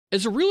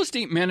As a real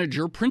estate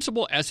manager,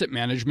 Principal Asset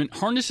Management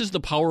harnesses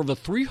the power of a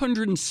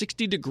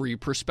 360-degree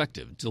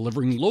perspective,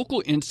 delivering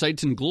local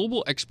insights and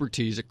global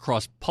expertise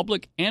across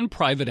public and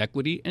private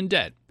equity and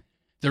debt.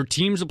 Their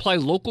teams apply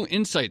local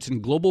insights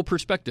and global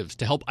perspectives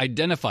to help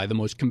identify the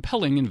most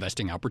compelling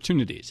investing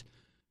opportunities.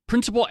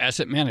 Principal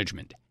Asset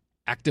Management.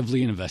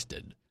 Actively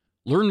invested.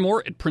 Learn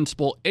more at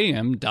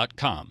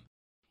principalam.com.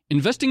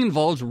 Investing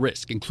involves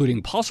risk,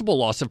 including possible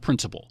loss of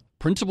principal.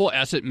 Principal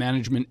Asset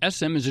Management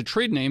SM is a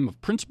trade name of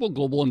Principal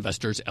Global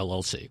Investors,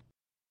 LLC.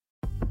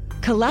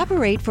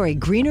 Collaborate for a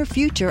greener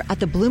future at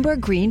the Bloomberg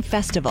Green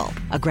Festival,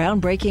 a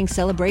groundbreaking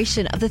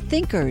celebration of the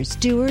thinkers,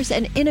 doers,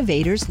 and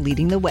innovators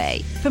leading the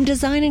way. From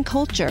design and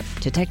culture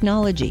to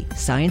technology,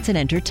 science, and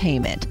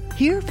entertainment.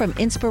 Hear from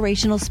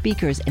inspirational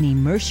speakers and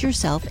immerse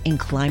yourself in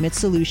climate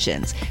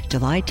solutions.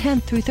 July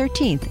 10th through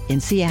 13th in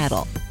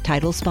Seattle.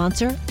 Title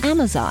sponsor,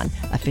 Amazon.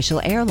 Official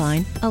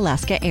airline,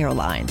 Alaska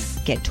Airlines.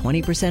 Get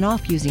 20%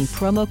 off using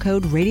promo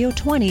code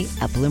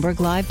radio20 at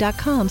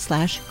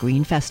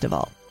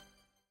bloomberglive.com/greenfestival.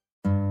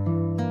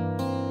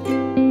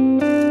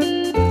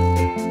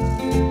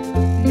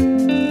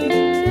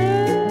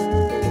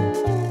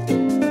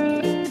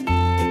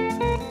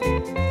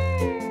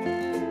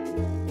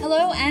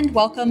 And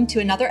welcome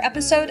to another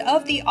episode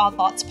of the Odd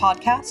Lots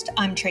podcast.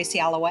 I'm Tracy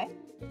Alloway.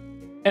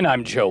 And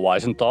I'm Joe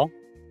Weisenthal.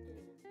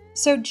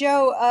 So,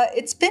 Joe,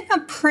 it's been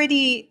a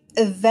pretty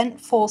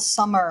eventful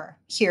summer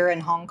here in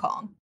Hong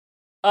Kong.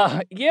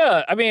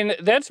 Yeah, I mean,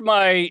 that's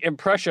my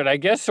impression. I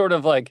guess sort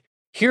of like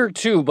here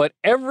too, but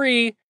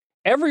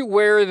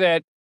everywhere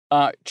that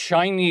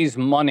Chinese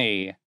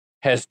money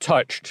has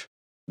touched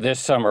this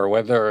summer,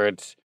 whether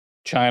it's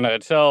China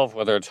itself,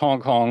 whether it's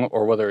Hong Kong,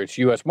 or whether it's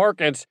U.S.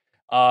 markets,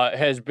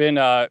 has been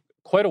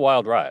quite a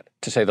wild ride,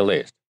 to say the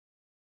least.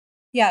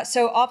 Yeah,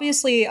 so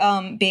obviously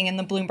being in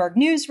the Bloomberg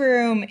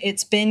newsroom,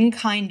 it's been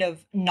kind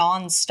of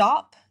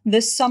nonstop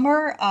this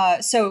summer.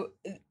 So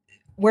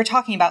we're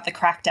talking about the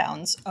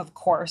crackdowns, of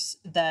course,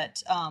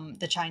 that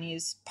the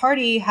Chinese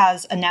party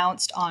has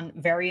announced on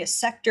various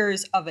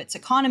sectors of its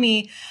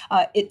economy.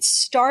 It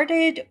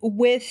started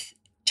with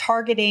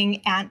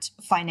targeting Ant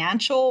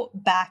Financial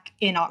back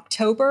in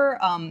October.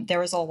 There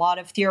was a lot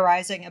of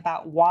theorizing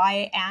about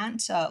why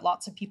Ant,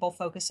 lots of people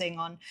focusing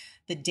on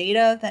the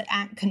data that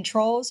Ant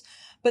controls.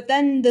 But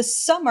then this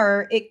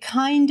summer, it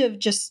kind of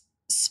just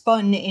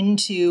spun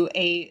into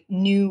a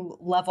new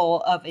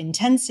level of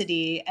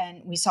intensity.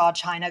 And we saw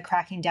China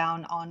cracking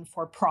down on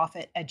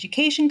for-profit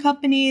education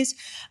companies.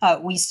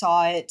 We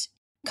saw it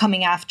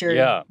coming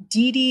after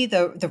Didi,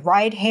 the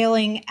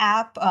ride-hailing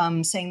app,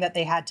 saying that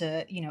they had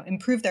to,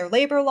 improve their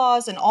labor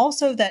laws, and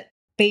also that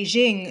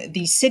Beijing,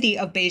 the city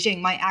of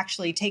Beijing, might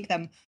actually take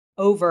them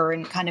over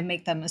and kind of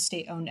make them a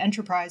state-owned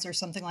enterprise or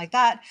something like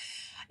that.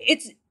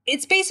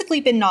 It's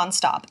basically been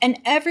nonstop, and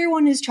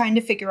everyone is trying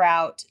to figure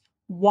out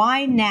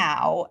why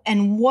now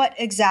and what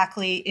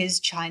exactly is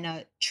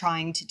China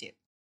trying to do.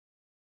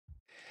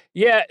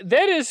 Yeah,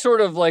 that is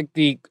sort of like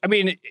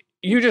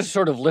you just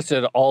sort of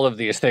listed all of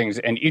these things,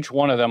 and each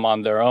one of them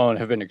on their own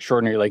have been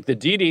extraordinary. Like the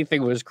Didi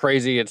thing was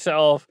crazy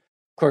itself.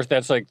 Of course,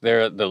 that's like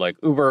the like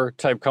Uber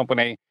type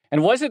company.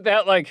 And wasn't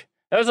that was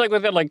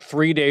within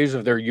 3 days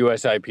of their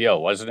US IPO,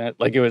 wasn't it?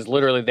 Like it was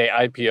literally they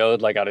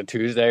IPO'd on a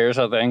Tuesday or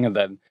something, and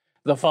then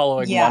the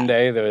following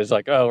Monday there was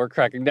we're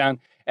cracking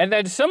down. And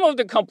then some of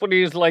the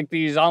companies like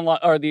these online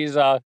or these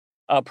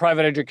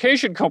private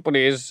education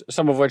companies,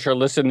 some of which are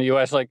listed in the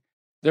US,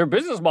 their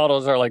business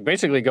models are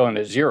basically going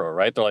to zero,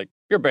 right? They're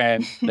you're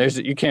banned.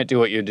 You can't do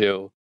what you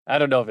do. I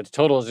don't know if it's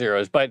total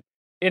zeros, but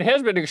it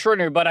has been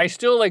extraordinary. But I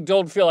still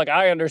don't feel like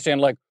I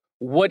understand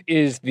what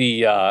is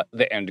the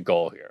end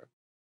goal here.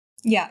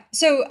 Yeah.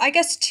 So I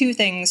guess two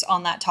things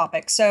on that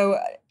topic. So,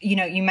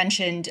 you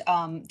mentioned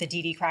the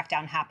Didi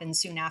crackdown happened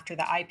soon after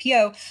the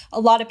IPO.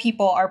 A lot of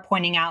people are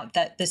pointing out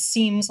that this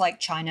seems like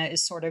China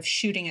is sort of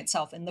shooting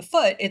itself in the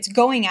foot. It's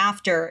going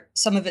after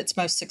some of its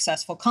most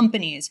successful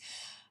companies.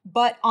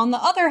 But on the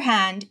other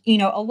hand,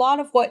 a lot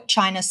of what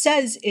China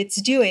says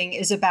it's doing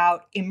is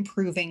about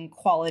improving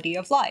quality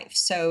of life.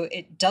 So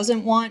it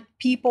doesn't want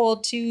people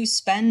to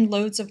spend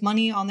loads of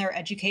money on their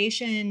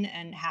education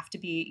and have to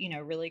be,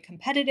 really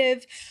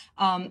competitive.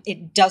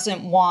 It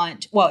doesn't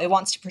want, it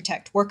wants to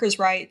protect workers'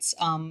 rights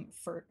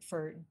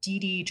for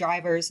Didi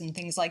drivers and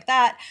things like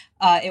that.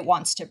 It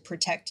wants to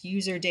protect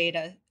user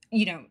data,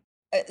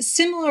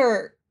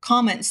 similar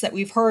comments that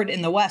we've heard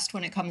in the West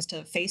when it comes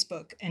to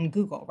Facebook and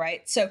Google,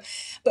 right? So,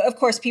 but of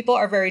course, people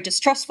are very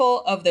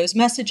distrustful of those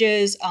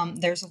messages.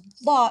 There's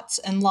lots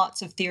and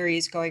lots of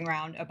theories going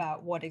around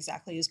about what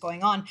exactly is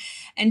going on.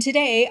 And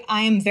today,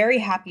 I am very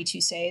happy to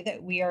say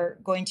that we are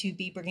going to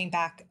be bringing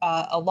back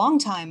a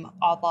longtime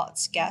Odd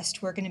Lots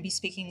guest. We're going to be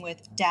speaking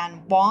with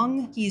Dan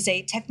Wang. He's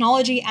a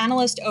technology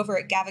analyst over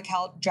at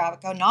Gavical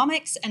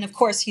Draconomics. And of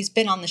course, he's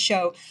been on the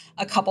show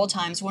a couple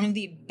times, one of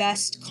the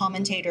best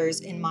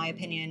commentators, in my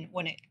opinion,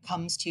 when it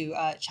comes to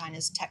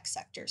China's tech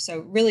sector. So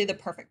really the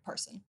perfect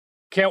person.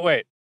 Can't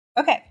wait.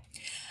 Okay.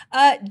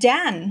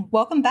 Dan,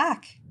 welcome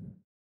back.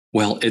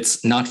 Well,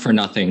 it's not for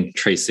nothing,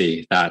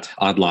 Tracy, that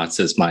Odd Lots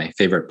is my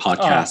favorite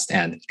podcast,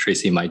 and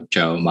Tracy Mike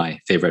Joe, my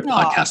favorite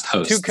podcast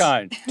host. Too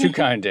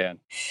kind, Dan.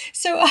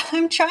 So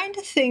I'm trying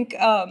to think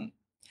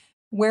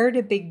where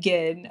to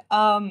begin.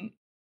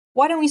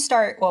 Why don't we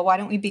start? Well, why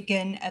don't we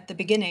begin at the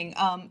beginning?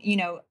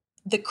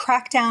 The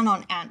crackdown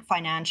on Ant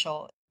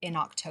Financial in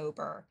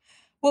October.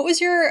 What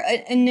was your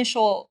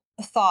initial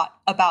thought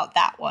about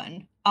that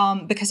one?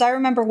 Because I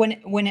remember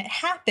when it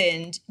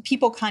happened,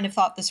 people kind of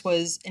thought this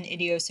was an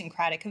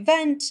idiosyncratic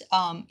event.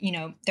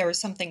 There was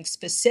something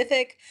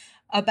specific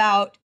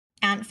about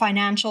Ant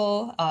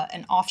Financial,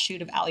 an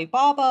offshoot of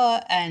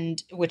Alibaba,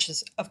 and which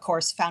is, of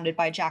course, founded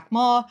by Jack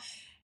Ma.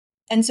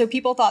 And so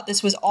people thought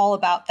this was all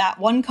about that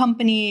one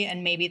company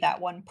and maybe that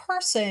one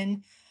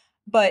person.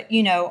 But,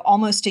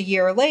 almost a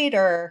year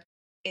later,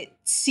 it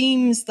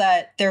seems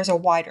that there's a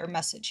wider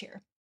message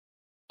here.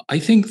 I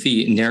think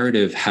the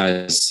narrative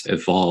has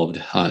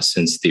evolved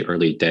since the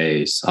early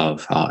days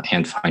of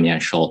Ant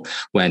Financial,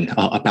 when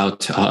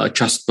about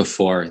just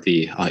before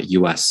the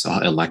U.S.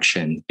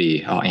 election,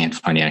 the Ant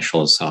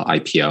Financial's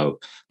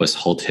IPO was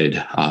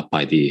halted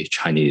by the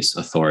Chinese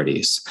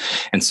authorities.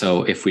 And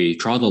so if we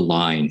draw the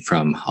line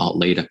from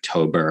late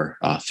October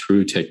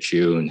through to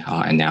June,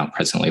 and now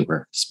presently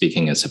we're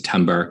speaking in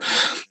September,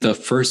 the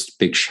first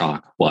big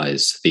shock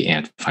was the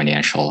Ant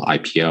Financial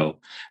IPO.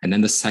 And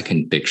then the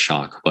second big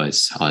shock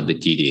was the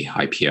Didi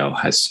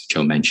IPO, as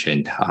Joe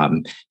mentioned,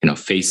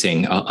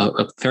 facing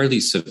a fairly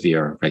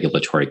severe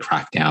regulatory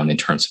crackdown in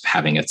terms of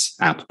having its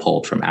app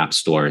pulled from app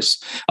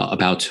stores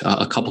about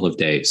a couple of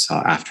days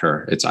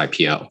after its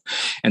IPO.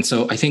 And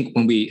so I think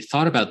when we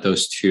thought about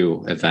those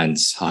two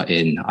events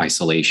in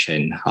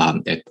isolation,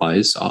 it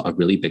was a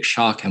really big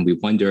shock. And we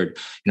wondered,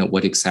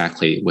 what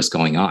exactly was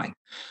going on.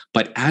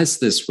 But as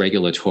this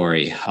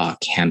regulatory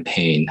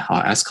campaign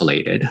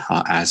escalated,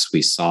 as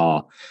we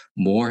saw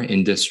more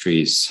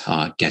industries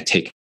get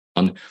taken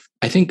on,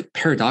 I think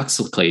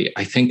paradoxically,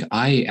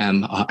 I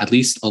am at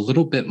least a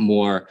little bit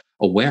more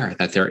aware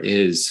that there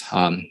is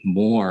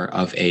more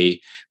of a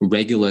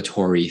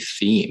regulatory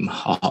theme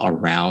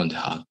around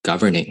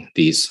governing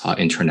these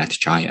internet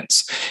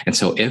giants. And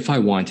so if I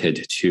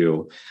wanted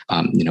to,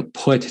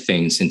 put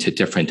things into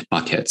different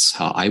buckets,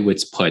 I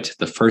would put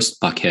the first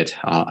bucket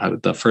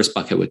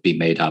would be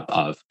made up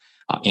of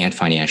Ant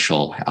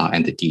Financial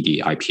and the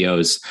Didi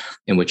IPOs,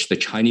 in which the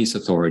Chinese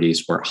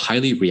authorities were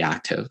highly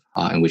reactive,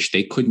 in which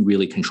they couldn't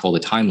really control the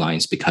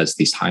timelines because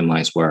these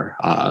timelines were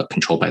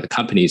controlled by the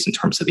companies in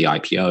terms of the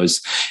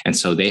IPOs. And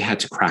so they had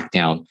to crack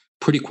down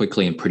pretty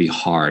quickly and pretty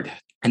hard.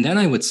 And then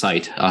I would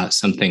cite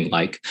something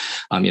like,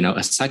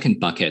 a second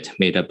bucket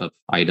made up of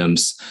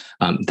items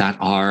that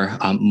are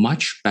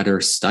much better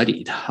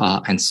studied.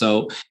 And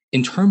so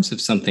in terms of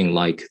something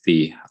like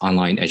the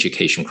online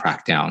education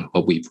crackdown,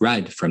 what we've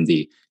read from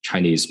the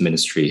Chinese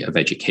Ministry of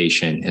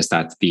Education is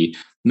that the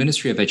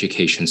Ministry of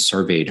Education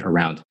surveyed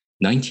around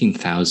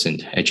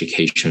 19,000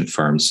 education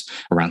firms,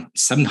 around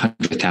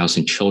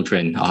 700,000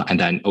 children, and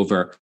then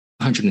over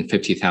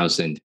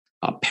 150,000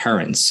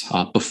 parents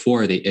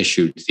before they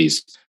issued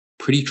these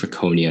pretty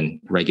draconian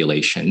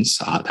regulations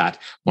that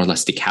more or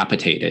less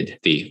decapitated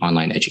the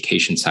online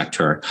education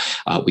sector.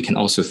 We can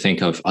also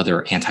think of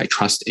other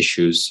antitrust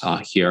issues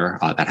here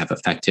that have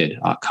affected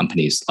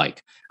companies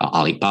like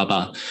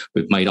Alibaba.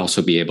 We might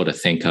also be able to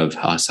think of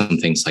some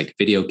things like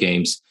video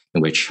games,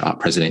 in which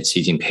President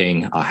Xi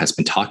Jinping has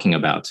been talking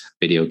about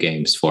video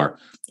games for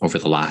over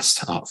the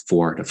last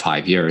 4 to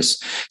 5 years.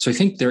 So I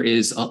think there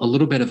is a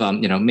little bit of,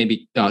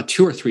 maybe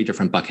 2 or 3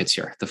 different buckets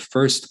here. The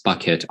first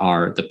bucket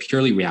are the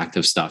purely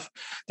reactive stuff.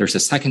 There's a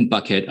second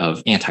bucket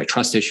of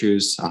antitrust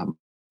issues,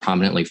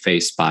 prominently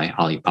faced by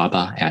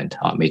Alibaba and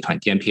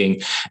Meituan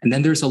Dianping. And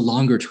then there's a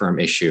longer term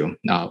issue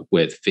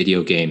with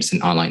video games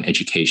and online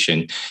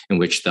education, in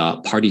which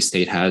the party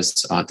state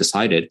has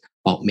decided,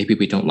 well, maybe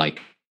we don't like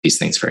these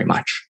things very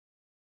much.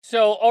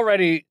 So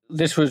already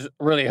this was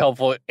really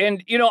helpful.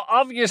 And,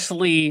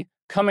 obviously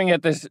looking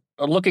at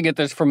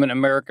this from an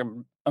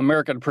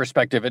American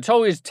perspective, it's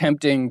always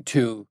tempting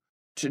to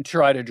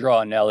try to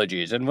draw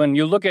analogies. And when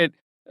you look at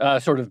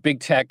sort of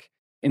big tech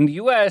in the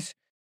US,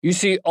 you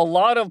see a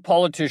lot of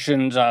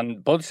politicians on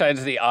both sides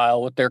of the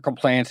aisle with their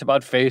complaints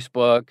about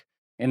Facebook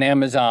and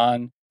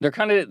Amazon.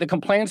 The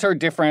complaints are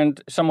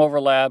different, some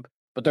overlap,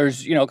 but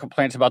there's,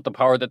 complaints about the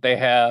power that they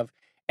have.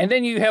 And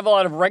then you have a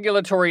lot of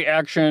regulatory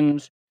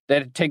actions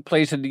that take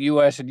place in the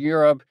US and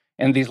Europe,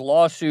 and these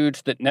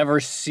lawsuits that never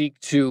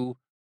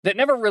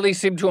really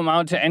seem to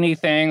amount to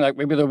anything. Like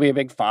maybe there'll be a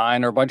big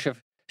fine, or a bunch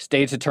of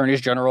states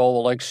attorneys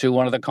general will sue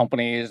one of the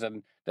companies,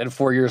 and then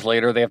 4 years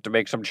later they have to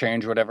make some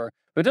change, whatever.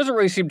 But it doesn't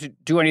really seem to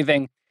do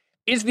anything.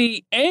 Is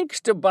the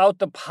angst about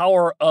the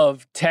power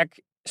of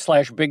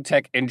tech/big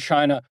tech in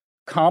China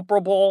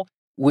comparable,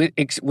 with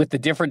the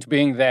difference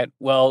being that,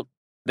 well,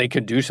 they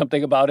could do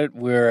something about it,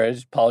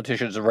 whereas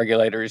politicians and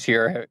regulators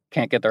here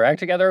can't get their act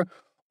together?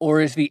 Or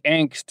is the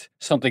angst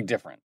something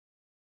different?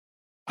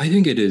 I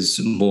think it is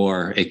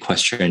more a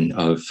question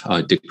of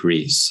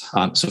degrees.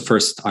 So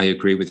first, I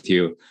agree with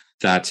you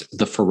that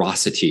the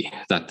ferocity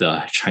that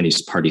the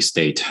Chinese party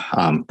state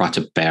brought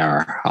to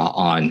bear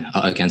on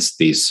against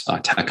these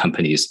tech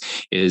companies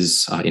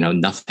is,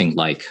 nothing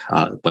like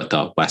what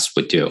the West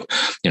would do.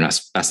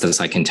 As best as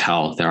I can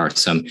tell, there are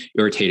some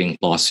irritating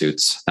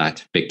lawsuits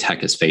that big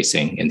tech is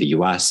facing in the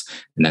U.S.,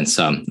 and then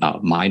some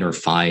minor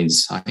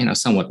fines,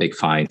 somewhat big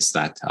fines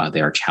that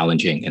they are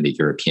challenging in the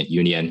European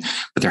Union.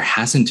 But there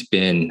hasn't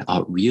been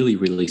really,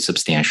 really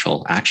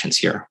substantial actions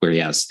here,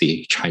 whereas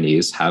the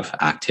Chinese have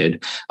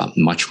acted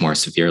much more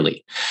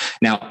severely.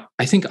 Now,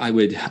 I think I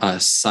would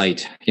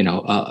cite,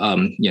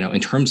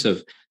 in terms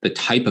of the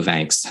type of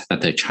angst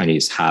that the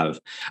Chinese have,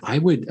 I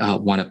would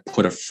want to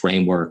put a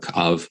framework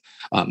of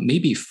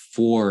maybe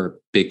 4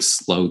 big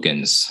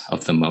slogans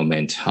of the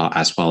moment,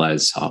 as well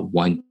as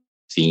one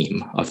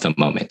theme of the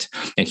moment.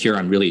 And here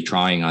I'm really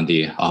drawing on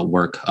the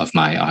work of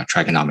my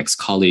Dragonomics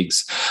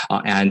colleagues.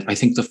 And I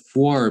think the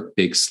 4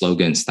 big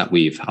slogans that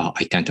we've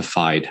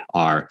identified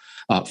are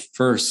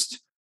first,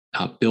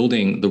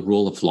 building the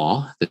rule of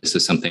law. This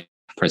is something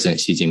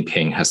President Xi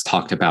Jinping has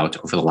talked about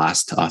over the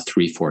last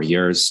 3-4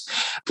 years,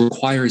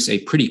 requires a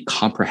pretty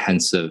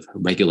comprehensive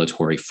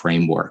regulatory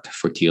framework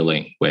for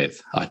dealing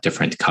with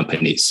different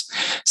companies.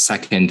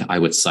 Second, I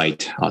would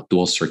cite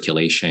dual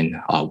circulation,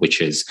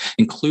 which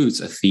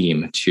includes a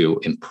theme to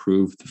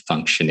improve the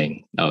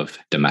functioning of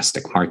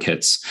domestic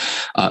markets.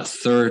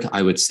 Third,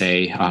 I would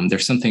say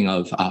there's something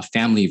of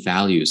family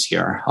values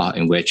here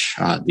in which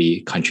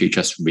the country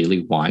just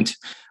really want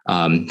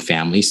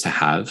families to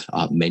have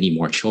many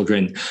more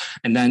children.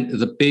 And then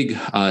the big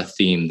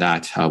theme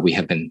that we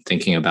have been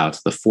thinking about,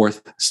 the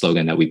 4th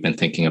slogan that we've been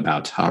thinking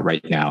about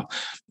right now,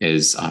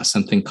 is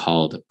something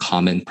called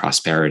common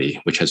prosperity,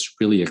 which has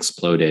really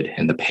exploded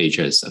in the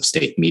pages of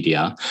state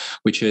media,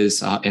 which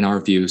is, in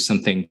our view,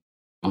 something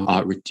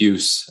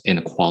reduce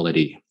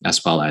inequality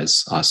as well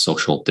as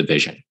social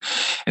division.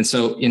 And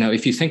so,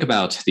 if you think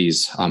about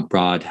these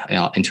broad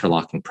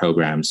interlocking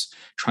programs,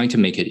 trying to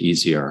make it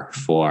easier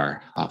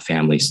for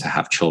families to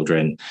have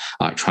children,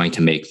 trying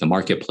to make the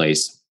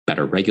marketplace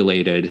better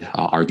regulated,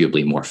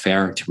 arguably more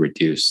fair to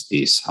reduce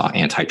these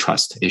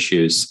antitrust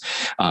issues,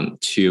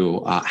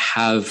 to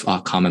have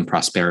common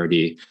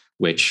prosperity,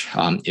 which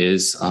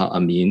is a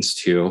means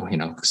to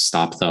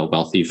stop the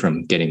wealthy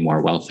from getting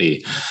more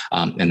wealthy,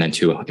 and then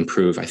to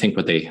improve, I think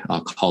what they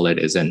call it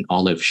is an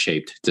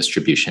olive-shaped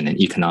distribution,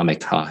 an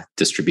economic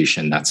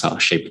distribution that's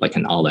shaped like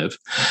an olive.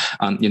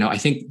 I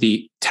think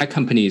the tech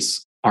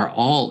companies are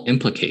all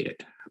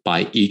implicated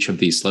by each of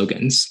these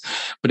slogans,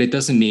 but it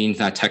doesn't mean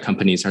that tech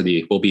companies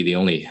will be the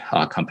only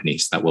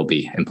companies that will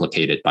be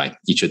implicated by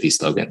each of these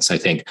slogans. I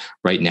think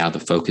right now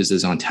the focus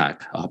is on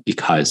tech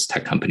because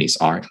tech companies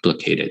are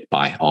implicated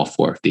by all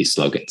 4 of these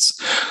slogans.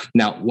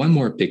 Now, one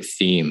more big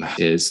theme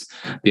is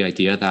the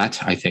idea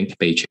that I think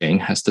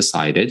Beijing has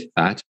decided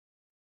that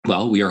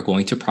we are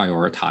going to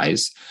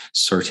prioritize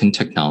certain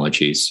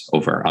technologies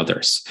over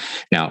others.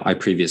 Now, I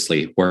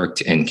previously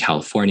worked in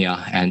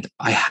California, and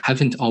I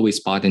haven't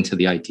always bought into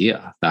the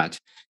idea that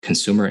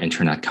consumer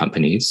internet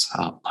companies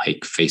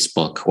like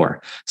Facebook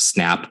or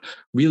Snap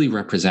really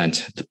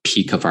represent the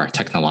peak of our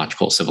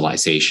technological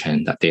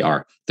civilization, that they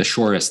are the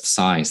surest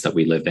signs that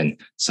we live in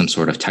some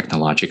sort of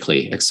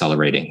technologically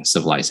accelerating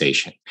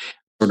civilization.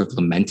 Sort of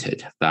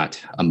lamented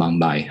that among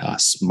my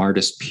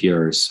smartest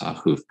peers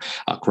who've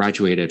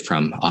graduated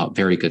from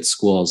very good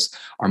schools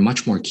are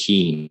much more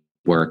keen to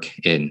work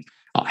in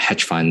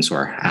hedge funds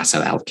or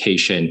asset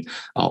allocation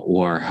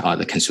or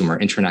the consumer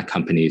internet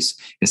companies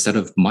instead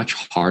of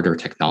much harder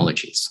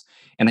technologies.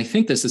 And I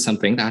think this is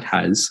something that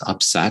has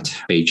upset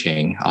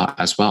Beijing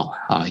as well.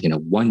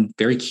 One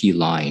very key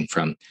line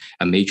from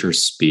a major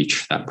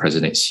speech that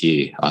President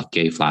Xi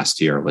gave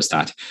last year was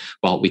that,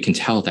 we can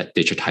tell that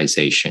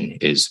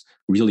digitization is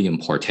really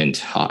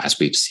important as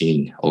we've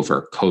seen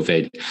over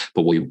COVID.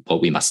 But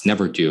what we must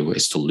never do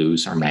is to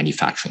lose our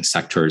manufacturing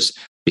sectors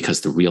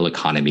because the real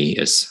economy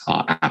is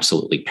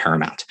absolutely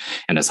paramount.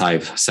 And as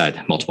I've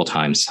said multiple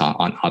times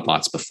on Odd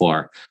Lots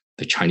before,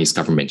 the Chinese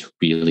government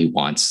really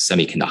wants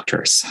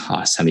semiconductors,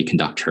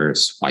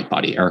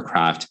 wide-body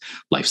aircraft,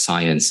 life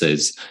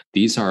sciences.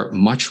 These are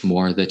much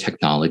more the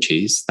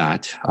technologies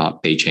that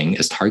Beijing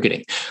is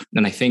targeting.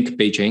 And I think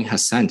Beijing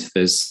has sent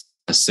this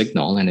a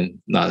signal, and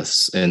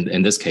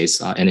in this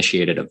case,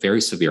 initiated a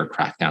very severe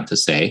crackdown to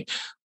say,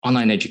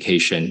 online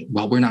education,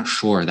 we're not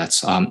sure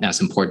that's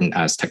as important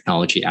as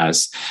technology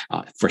as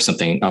for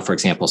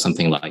example,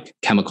 something like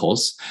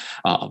chemicals,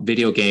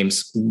 video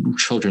games.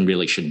 Children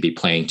really shouldn't be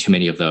playing too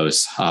many of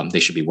those. They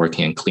should be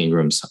working in clean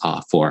rooms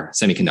for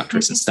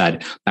semiconductors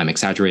instead. I'm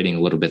exaggerating a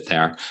little bit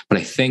there, but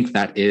I think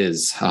that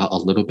is a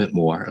little bit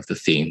more of the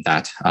theme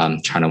that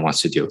China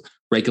wants to do.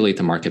 Regulate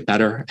the market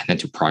better, and then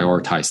to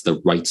prioritize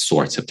the right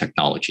sorts of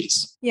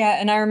technologies. Yeah,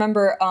 and I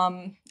remember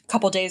a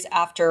couple days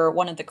after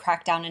one of the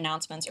crackdown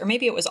announcements, or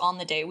maybe it was on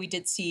the day, we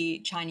did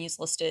see Chinese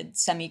listed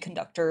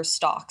semiconductor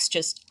stocks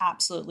just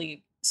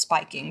absolutely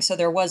spiking. So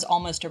there was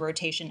almost a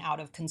rotation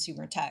out of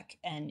consumer tech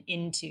and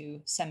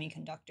into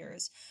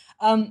semiconductors.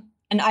 And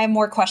I have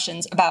more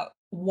questions about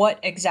what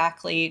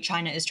exactly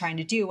China is trying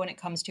to do when it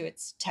comes to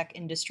its tech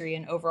industry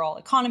and overall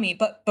economy.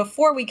 But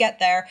before we get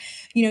there,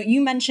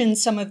 you mentioned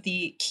some of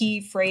the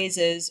key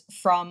phrases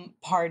from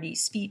party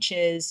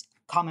speeches.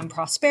 Common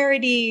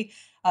prosperity,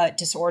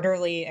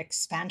 disorderly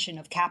expansion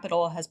of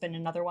capital has been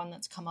another one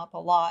that's come up a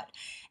lot.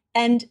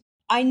 And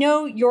I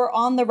know you're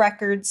on the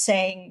record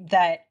saying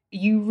that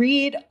you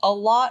read a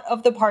lot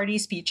of the party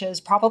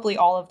speeches, probably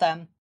all of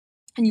them.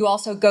 And you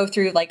also go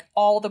through like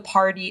all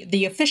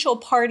the official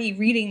party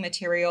reading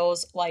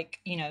materials, like,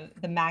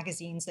 the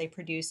magazines they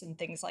produce and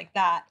things like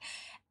that.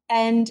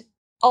 And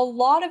a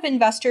lot of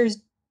investors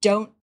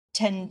don't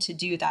tend to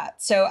do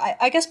that. So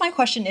I guess my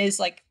question is,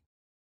 like,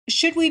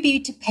 should we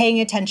be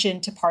paying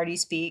attention to party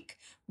speak?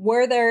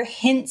 Were there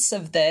hints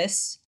of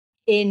this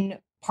in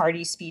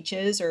party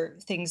speeches or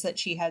things that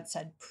she had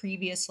said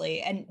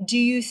previously? And do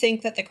you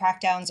think that the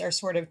crackdowns are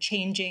sort of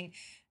changing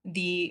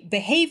the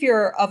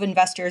behavior of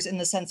investors in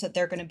the sense that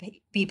they're going to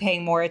be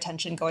paying more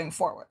attention going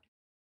forward?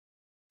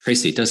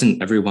 Tracy,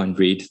 doesn't everyone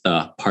read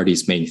the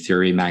party's main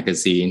theory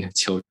magazine,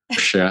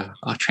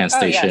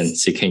 translation,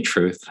 yes. Seeking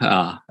Truth,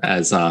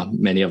 as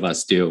many of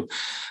us do?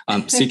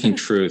 Seeking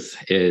Truth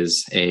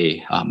is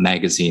a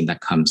magazine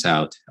that comes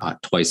out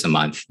twice a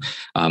month.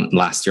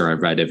 Last year, I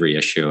read every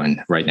issue,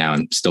 and right now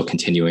I'm still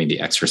continuing the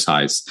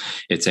exercise.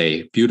 It's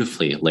a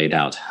beautifully laid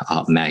out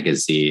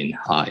magazine.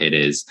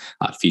 It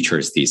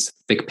features these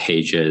thick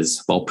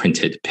pages,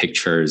 well-printed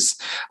pictures,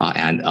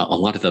 and a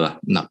lot of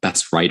the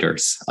best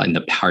writers in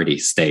the party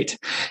state.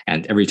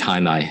 And every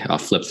time I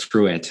flip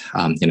through it,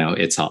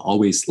 it's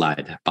always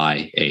led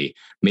by a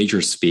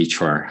major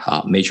speech or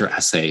major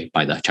essay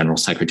by the General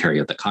Secretary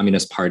of the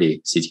Communist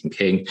Party, Xi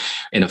Jinping,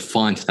 in a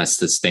font that's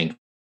distinct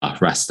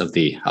rest of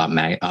the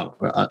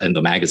in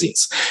the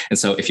magazines. And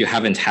so if you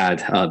haven't had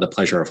the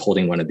pleasure of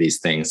holding one of these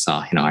things,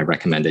 I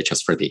recommend it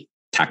just for the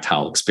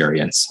tactile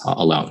experience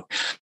alone.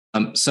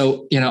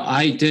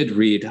 I did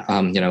read,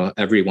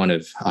 every one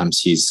of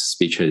Xi's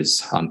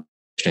speeches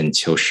in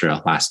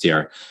Qiushi last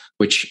year,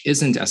 which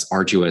isn't as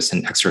arduous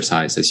an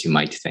exercise as you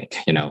might think.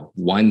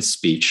 One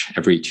speech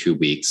every 2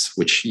 weeks,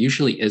 which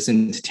usually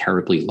isn't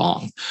terribly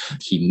long.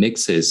 He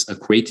mixes a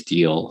great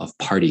deal of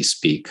party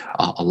speak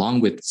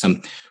along with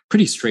some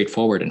pretty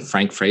straightforward and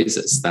frank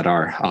phrases that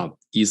are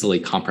easily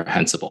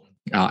comprehensible.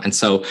 And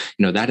so,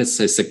 that is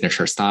his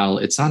signature style.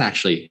 It's not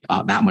actually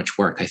that much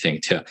work, I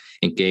think, to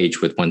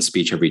engage with one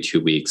speech every 2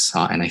 weeks.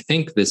 And I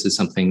think this is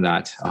something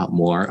that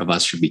more of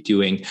us should be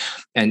doing.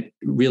 And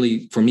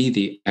really, for me,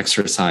 the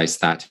exercise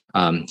that,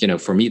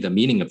 the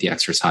meaning of the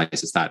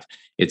exercise is that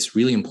it's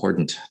really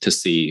important to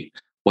see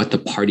what the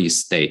party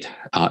state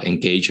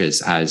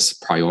engages as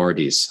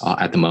priorities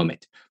at the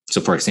moment. So,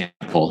 for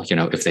example,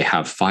 if they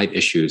have 5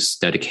 issues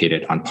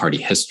dedicated on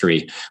party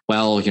history,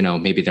 well,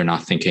 maybe they're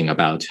not thinking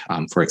about,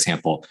 for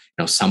example,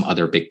 some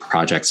other big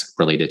projects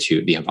related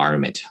to the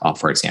environment,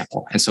 for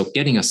example. And so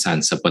getting a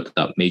sense of what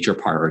the major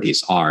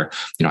priorities are,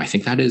 I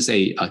think that is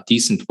a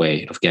decent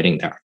way of getting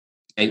there.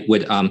 I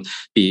would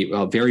be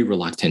very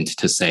reluctant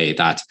to say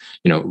that,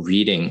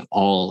 reading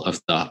all of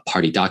the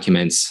party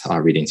documents,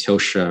 reading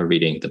Qiushi,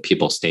 reading the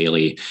People's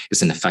Daily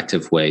is an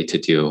effective way to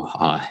do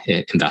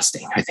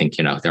investing. I think,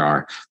 there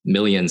are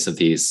millions of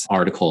these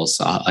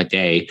articles a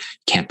day,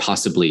 can't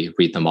possibly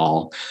read them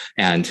all.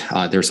 And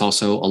there's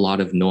also a lot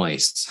of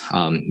noise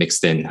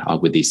mixed in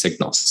with these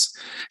signals.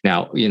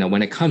 Now,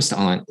 when it comes to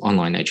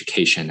online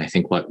education, I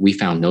think what we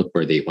found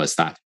noteworthy was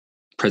that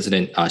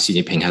President Xi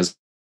Jinping has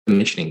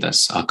mentioning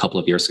this a couple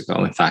of years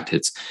ago. In fact,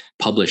 it's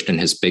published in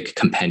his big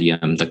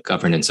compendium, The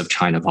Governance of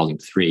China, Volume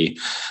 3.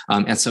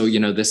 And so,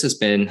 this has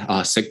been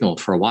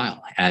signaled for a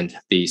while. And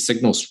the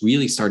signals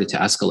really started to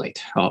escalate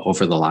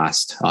over the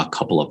last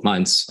couple of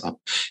months.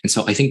 And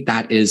so I think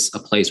that is a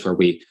place where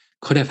we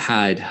could have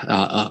had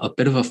a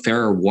bit of a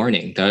fairer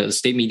warning. The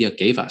state media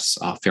gave us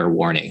a fair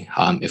warning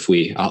if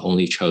we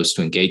only chose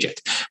to engage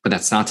it. But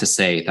that's not to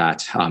say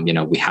that,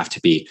 we have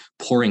to be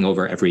poring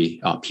over every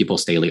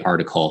People's Daily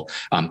article.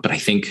 But I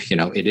think,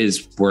 it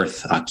is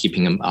worth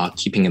keeping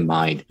in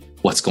mind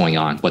what's going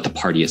on, what the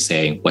party is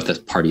saying, what the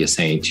party is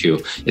saying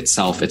to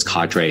itself, its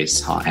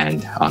cadres,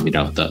 and,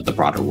 the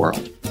broader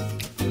world.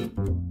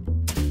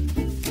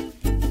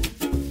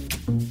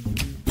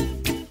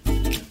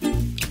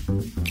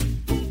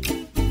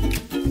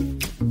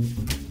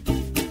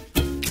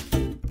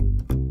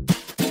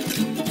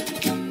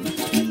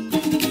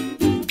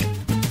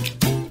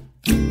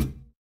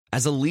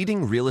 As a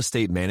leading real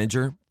estate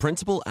manager,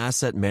 Principal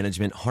Asset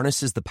Management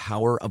harnesses the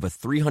power of a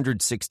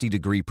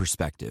 360-degree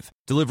perspective,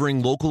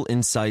 delivering local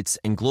insights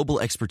and global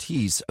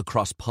expertise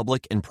across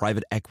public and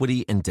private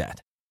equity and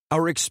debt.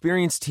 Our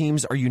experienced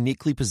teams are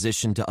uniquely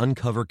positioned to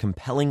uncover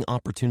compelling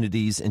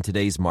opportunities in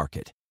today's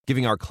market,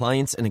 giving our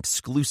clients an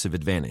exclusive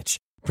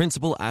advantage.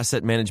 Principal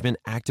Asset Management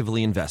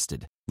actively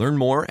invested. Learn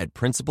more at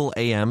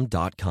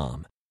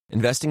principalam.com.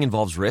 Investing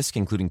involves risk,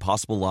 including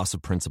possible loss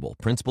of principal.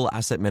 Principal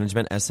Asset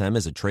Management SM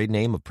is a trade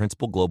name of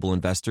Principal Global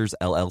Investors,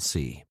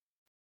 LLC.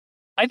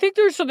 I think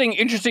there's something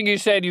interesting you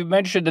said. You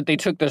mentioned that they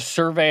took this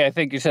survey. I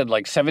think you said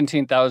like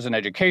 17,000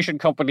 education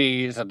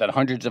companies and then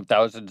hundreds of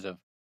thousands of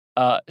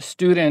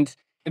student,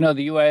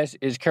 the U.S.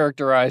 is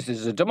characterized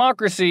as a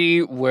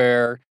democracy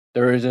where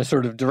there is a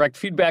sort of direct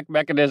feedback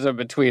mechanism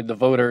between the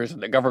voters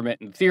and the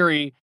government in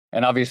theory.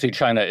 And obviously,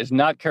 China is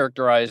not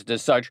characterized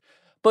as such.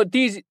 But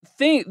these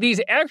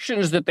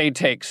actions that they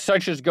take,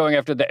 such as going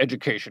after the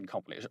education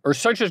companies or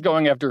such as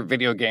going after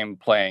video game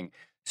playing,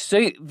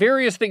 say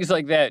various things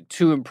like that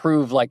to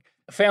improve like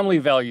family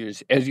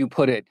values, as you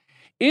put it.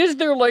 Is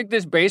there like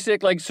this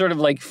basic sort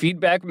of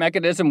feedback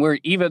mechanism where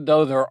even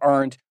though there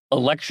aren't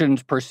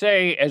elections per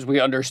se, as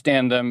we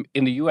understand them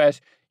in the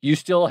U.S., you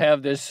still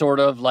have this sort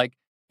of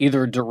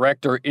either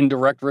direct or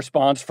indirect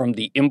response from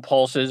the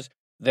impulses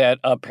that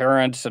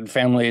parents and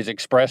families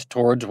express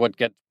towards what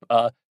gets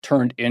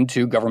turned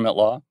into government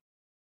law?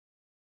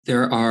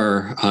 There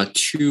are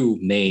two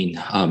main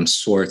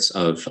sorts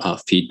of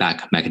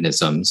feedback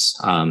mechanisms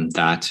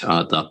that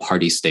the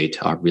party state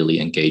really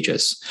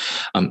engages.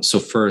 So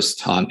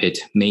first, it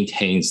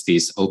maintains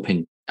these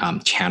open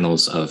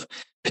channels of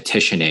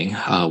petitioning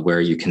where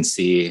you can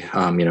see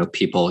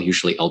people,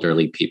 usually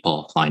elderly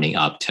people, lining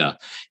up to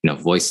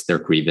voice their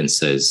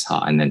grievances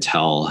and then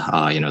tell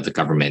the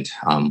government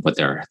what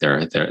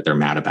they're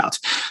mad about.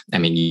 I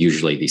mean,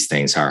 usually these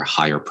things are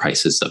higher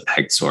prices of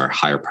eggs or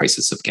higher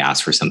prices of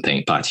gas or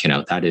something, but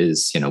that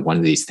is one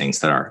of these things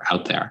that are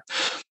out there.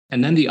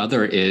 And then the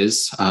other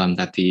is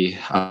that the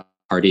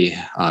party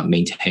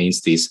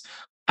maintains these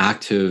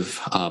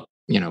active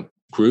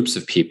groups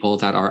of people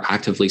that are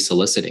actively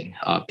soliciting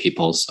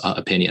people's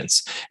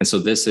opinions. And so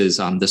this is,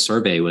 the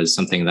survey was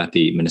something that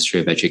the Ministry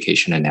of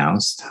Education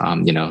announced,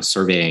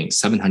 surveying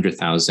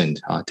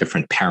 700,000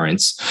 different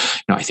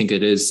parents. I think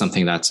it is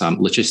something that's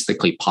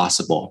logistically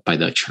possible by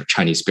the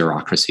Chinese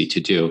bureaucracy to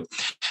do.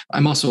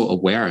 I'm also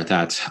aware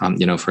that,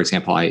 for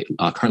example, I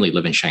currently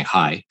live in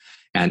Shanghai,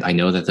 and I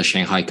know that the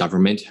Shanghai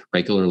government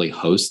regularly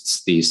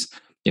hosts these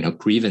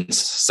grievance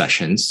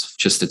sessions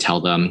just to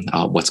tell them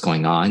what's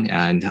going on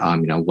and,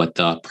 what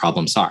the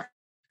problems are.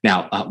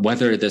 Now,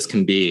 whether this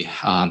can be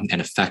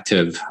an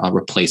effective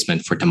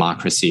replacement for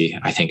democracy,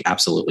 I think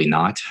absolutely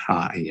not.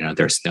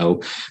 There's no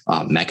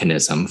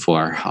mechanism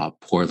for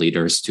poor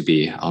leaders to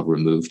be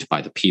removed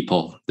by the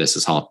people. This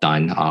is all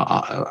done,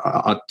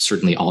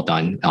 certainly all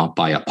done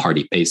by a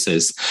party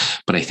basis.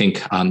 But I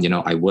think,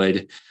 I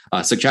would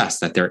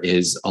suggest that there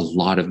is a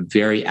lot of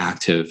very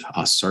active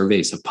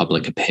surveys of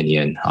public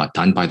opinion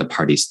done by the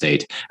party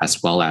state,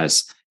 as well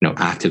as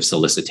active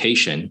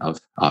solicitation of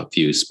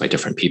views by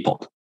different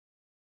people.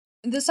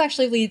 This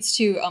actually leads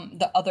to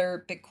the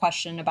other big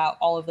question about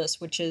all of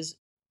this, which is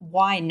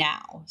why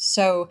now?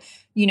 So,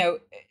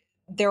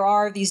 there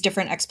are these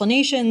different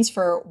explanations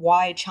for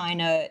why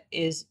China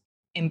is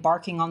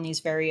embarking on these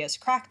various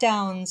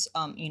crackdowns,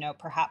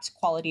 perhaps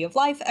quality of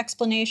life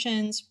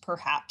explanations,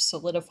 perhaps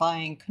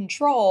solidifying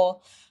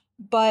control.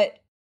 But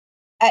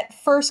at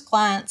first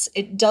glance,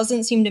 it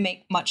doesn't seem to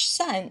make much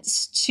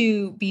sense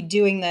to be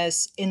doing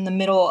this in the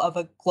middle of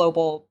a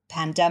global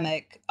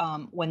pandemic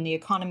when the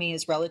economy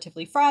is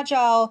relatively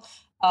fragile.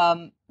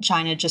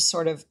 China just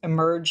sort of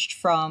emerged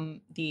from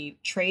the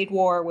trade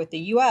war with the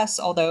US,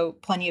 although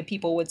plenty of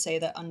people would say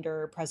that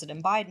under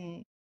President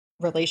Biden,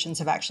 relations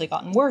have actually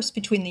gotten worse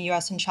between the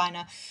US and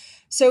China.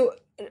 So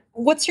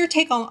what's your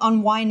take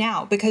on why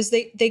now? Because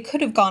they could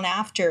have gone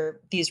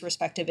after these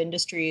respective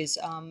industries,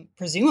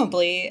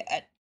 presumably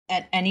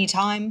at any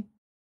time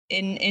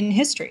in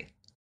history.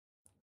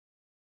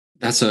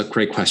 That's a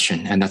great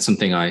question. And that's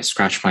something I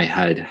scratch my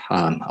head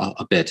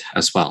a bit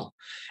as well.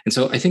 And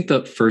so I think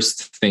the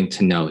first thing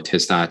to note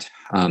is that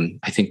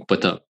I think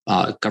what the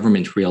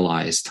government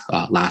realized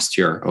last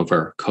year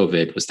over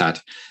COVID was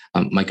that,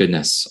 my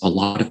goodness, a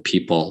lot of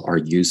people are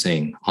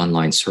using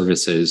online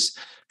services,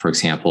 for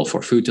example,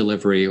 for food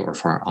delivery or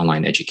for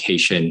online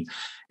education.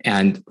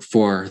 And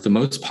for the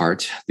most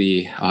part,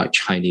 the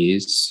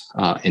Chinese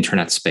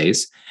internet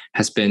space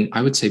has been,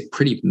 I would say,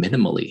 pretty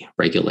minimally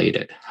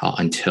regulated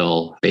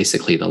until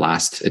basically the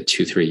last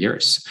 2-3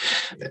 years.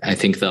 I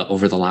think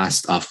over the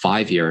last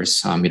 5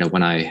 years,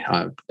 when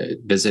I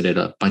visited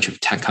a bunch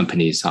of tech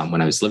companies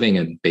when I was living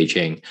in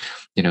Beijing,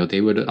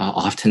 they would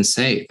often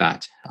say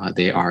that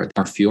there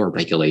are fewer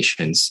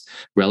regulations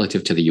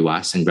relative to the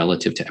US and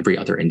relative to every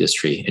other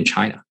industry in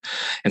China.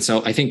 And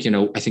so I think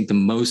the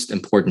most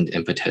important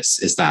impetus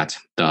is that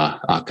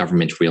the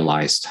government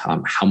realized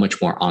how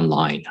much more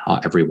online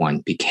everyone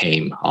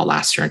became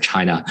last year in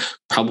China.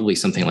 Probably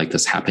something like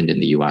this happened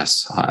in the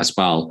US as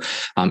well.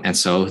 And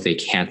so they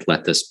can't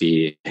let this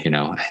be,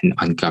 an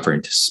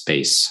ungoverned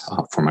space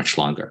for much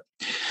longer.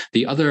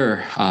 The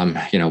other,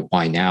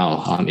 why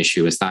now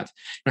issue is that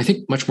I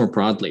think much more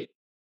broadly,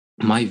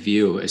 my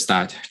view is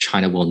that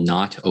China will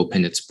not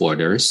open its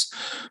borders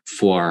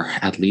for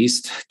at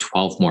least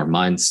 12 more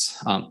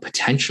months,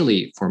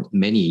 potentially for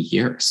many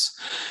years.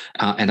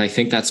 And I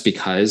think that's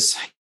because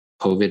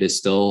COVID is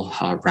still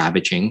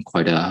ravaging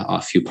quite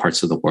a few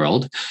parts of the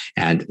world,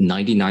 and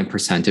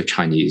 99% of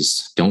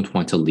Chinese don't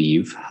want to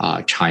leave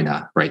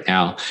China right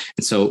now.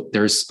 And so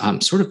there's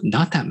sort of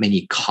not that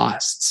many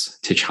costs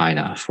to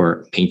China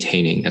for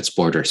maintaining its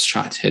borders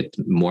shut. It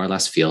more or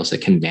less feels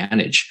it can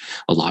manage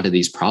a lot of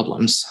these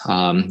problems.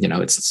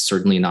 It's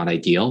certainly not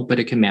ideal, but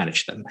it can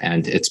manage them.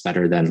 And it's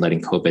better than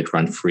letting COVID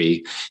run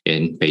free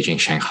in Beijing,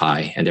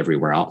 Shanghai, and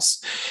everywhere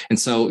else. And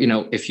so,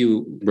 if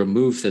you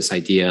remove this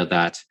idea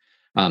that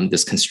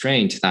this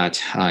constraint that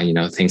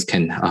things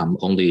can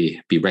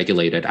only be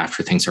regulated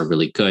after things are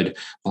really good,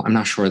 well, I'm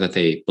not sure that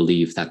they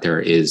believe that there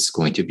is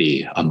going to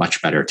be a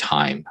much better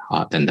time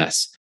than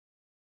this.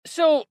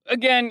 So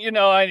again,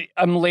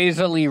 I'm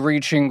lazily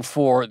reaching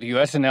for the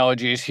U.S.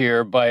 analogies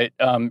here, but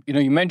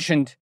you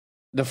mentioned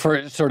the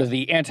first sort of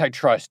the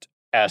antitrust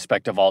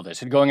aspect of all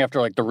this and going after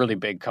like the really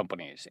big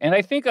companies, and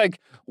I think like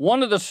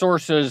one of the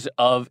sources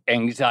of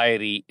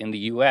anxiety in the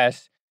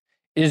U.S.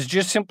 is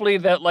just simply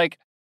that like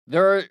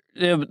there are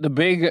the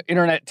big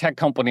internet tech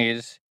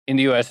companies in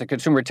the U.S., the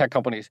consumer tech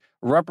companies,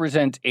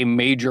 represent a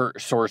major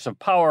source of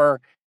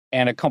power,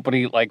 and a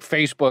company like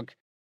Facebook,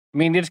 I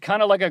mean, it's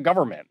kind of like a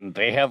government.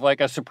 They have like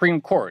a Supreme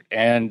Court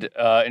and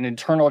an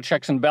internal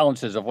checks and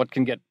balances of what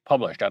can get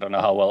published. I don't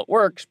know how well it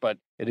works, but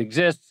it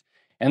exists.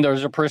 And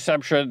there's a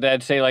perception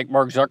that, say, like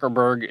Mark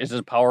Zuckerberg is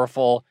as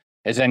powerful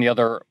as any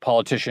other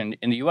politician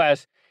in the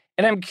U.S.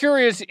 And I'm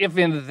curious if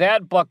in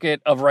that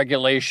bucket of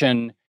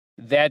regulation,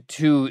 that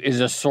too is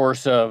a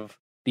source of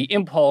the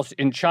impulse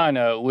in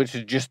China, which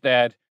is just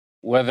that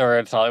whether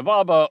it's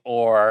Alibaba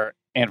or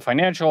Ant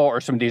Financial or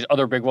some of these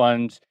other big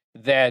ones,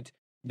 that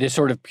this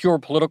sort of pure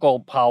political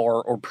power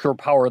or pure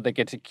power that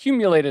gets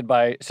accumulated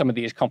by some of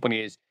these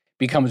companies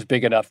becomes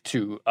big enough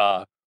to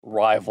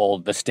rival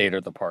the state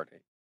or the party.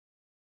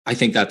 I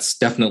think that's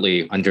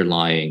definitely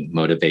underlying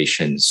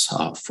motivations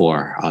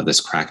for this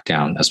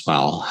crackdown as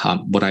well.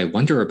 What I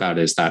wonder about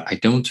is that I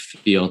don't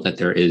feel that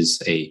there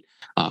is a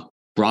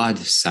broad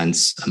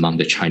sense among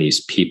the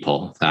Chinese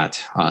people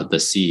that the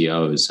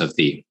CEOs of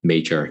the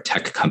major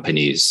tech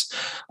companies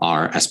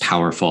are as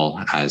powerful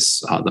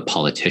as the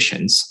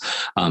politicians.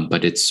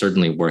 But it's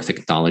certainly worth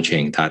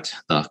acknowledging that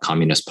the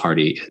Communist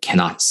Party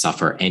cannot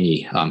suffer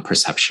any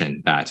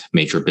perception that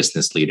major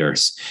business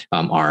leaders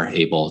are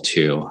able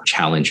to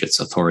challenge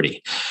its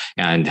authority.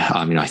 And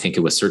I think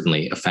it was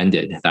certainly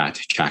offended that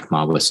Jack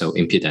Ma was so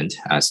impudent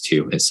as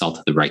to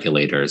insult the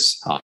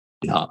regulators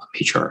in a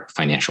major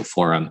financial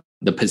forum.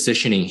 The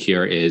positioning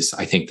here is,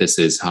 I think this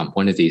is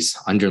one of these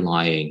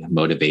underlying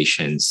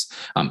motivations.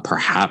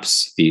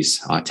 Perhaps these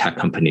tech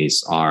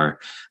companies are,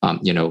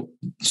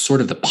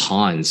 sort of the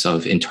pawns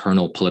of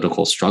internal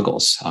political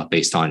struggles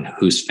based on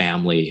whose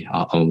family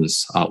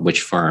owns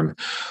which firm.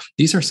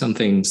 These are some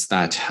things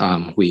that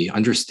we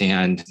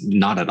understand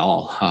not at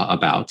all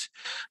about.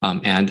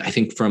 And I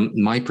think from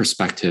my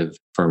perspective,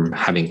 from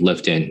having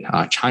lived in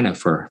China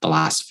for the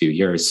last few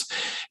years,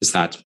 is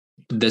that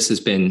this has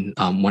been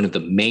one of the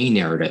main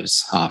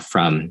narratives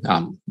from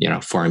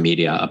foreign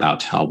media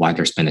about why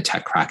there's been a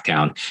tech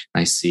crackdown.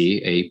 I see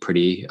a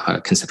pretty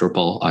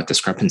considerable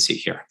discrepancy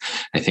here.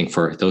 I think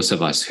for those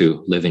of us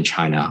who live in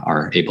China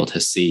are able to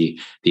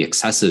see the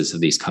excesses of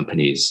these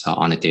companies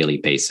on a daily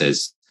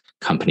basis.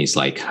 Companies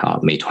like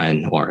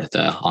Meituan or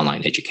the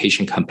online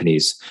education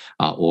companies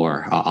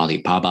or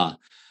Alibaba.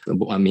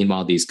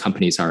 Meanwhile, these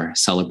companies are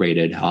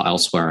celebrated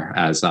elsewhere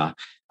as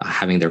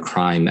having their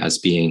crime as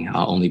being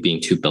only being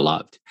too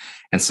beloved.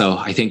 And so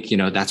I think,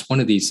 that's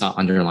one of these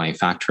underlying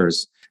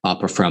factors.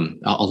 But from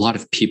a lot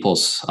of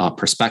people's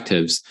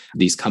perspectives,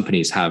 these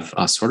companies have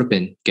sort of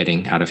been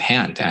getting out of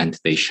hand, and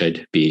they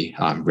should be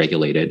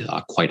regulated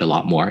quite a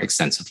lot more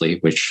extensively,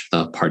 which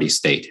the party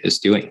state is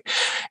doing.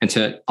 And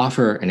to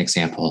offer an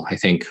example, I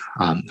think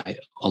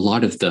a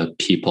lot of the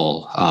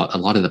people, a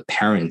lot of the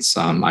parents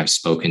I've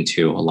spoken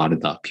to, a lot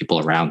of the people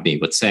around me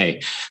would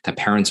say that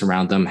parents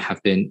around them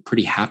have been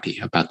pretty happy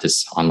about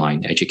this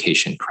online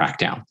education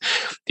crackdown.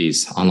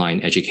 These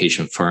online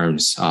education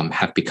firms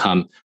have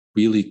become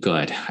really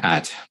good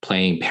at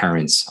playing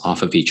parents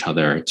off of each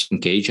other to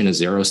engage in a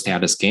zero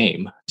status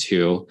game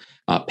to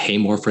pay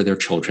more for their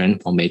children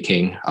while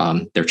making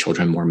their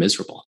children more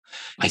miserable.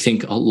 I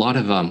think a lot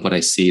of what I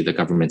see the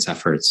government's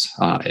efforts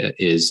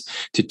is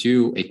to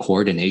do a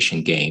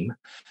coordination game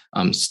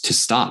to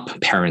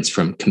stop parents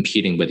from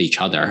competing with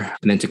each other,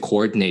 and then to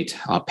coordinate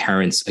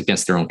parents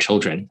against their own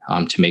children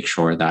to make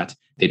sure that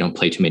they don't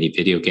play too many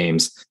video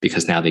games,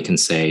 because now they can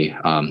say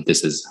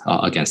this is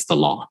against the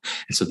law.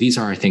 And so these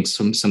are, I think,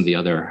 some of the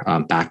other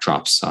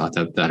backdrops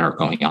that are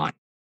going on.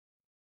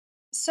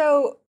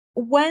 So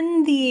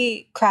when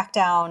the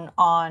crackdown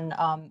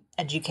on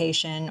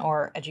education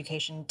or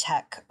education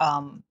tech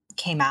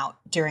came out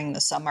during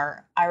the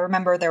summer, I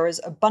remember there was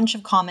a bunch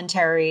of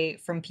commentary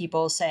from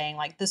people saying,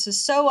 like, this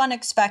is so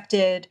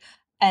unexpected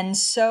and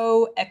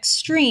so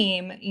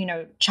extreme.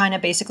 China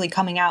basically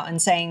coming out and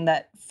saying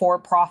that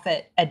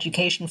for-profit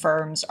education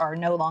firms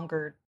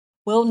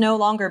will no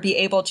longer be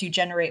able to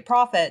generate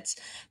profits,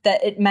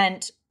 that it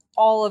meant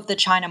all of the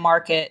China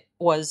market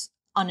was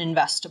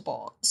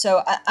uninvestable.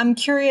 So I'm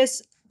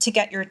curious to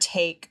get your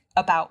take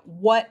about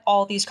what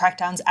all these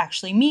crackdowns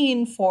actually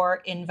mean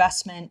for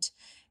investment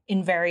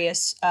in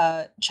various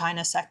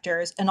China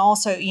sectors. And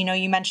also,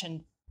 you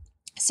mentioned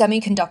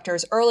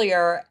semiconductors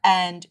earlier,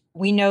 and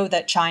we know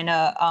that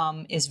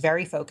China is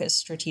very focused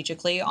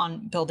strategically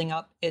on building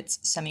up its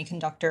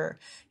semiconductor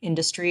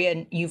industry.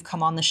 And you've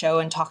come on the show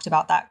and talked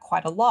about that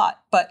quite a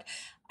lot. But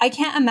I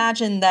can't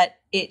imagine that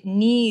it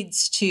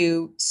needs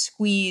to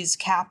squeeze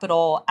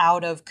capital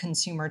out of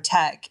consumer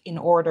tech in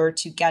order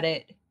to get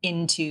it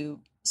into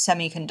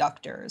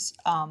semiconductors.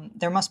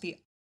 There must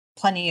be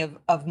plenty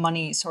of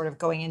money sort of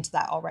going into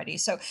that already.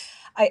 So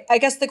I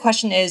guess the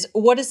question is,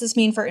 what does this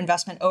mean for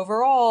investment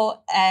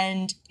overall?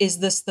 And is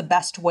this the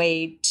best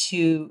way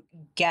to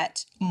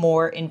get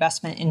more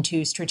investment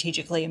into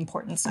strategically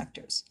important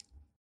sectors?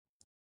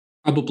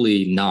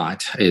 Probably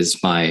not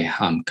is my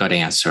gut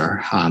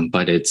answer,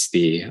 but it's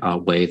the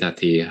way that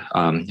the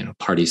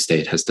party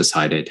state has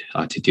decided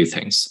to do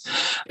things.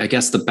 I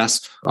guess the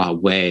best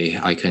way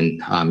I can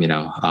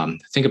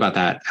think about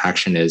that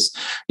action is,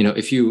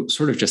 if you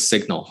sort of just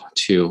signal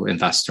to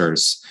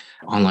investors,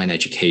 online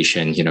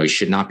education, you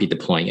should not be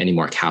deploying any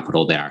more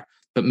capital there.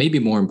 But maybe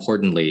more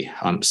importantly,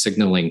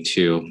 signaling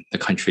to the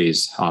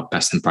country's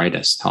best and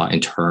brightest in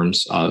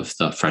terms of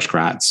the fresh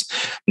grads.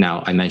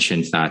 Now, I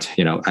mentioned that,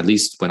 at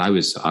least when I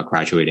was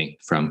graduating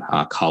from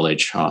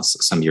college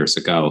some years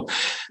ago,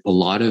 a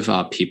lot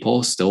of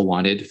people still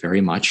wanted very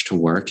much to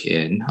work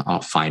in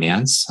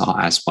finance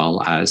as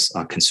well as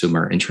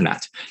consumer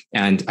internet.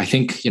 And I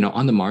think,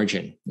 on the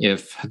margin,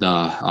 if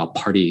the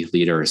party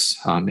leaders,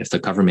 if the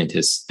government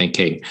is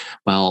thinking,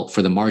 well,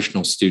 for the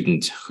marginal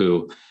student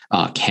who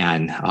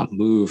can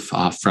move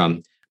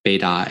from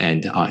Beida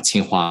and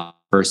Tsinghua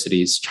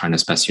universities,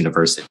 China's best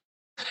university,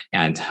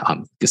 and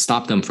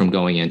stop them from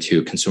going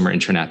into consumer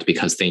internet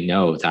because they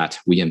know that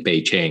we in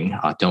Beijing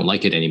don't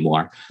like it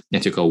anymore,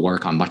 and to go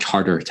work on much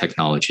harder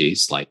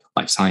technologies like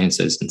life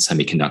sciences and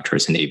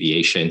semiconductors and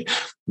aviation.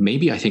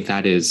 Maybe I think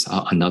that is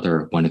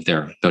another one of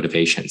their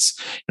motivations.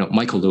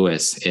 Michael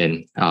Lewis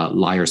in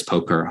Liar's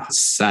Poker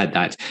said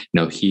that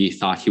he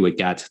thought he would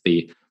get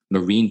the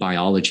marine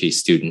biology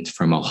student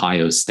from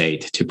Ohio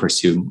State to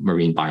pursue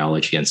marine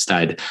biology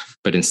instead.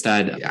 But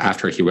instead,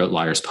 after he wrote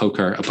Liar's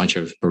Poker, a bunch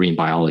of marine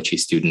biology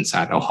students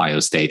at Ohio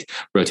State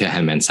wrote to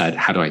him and said,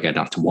 how do I get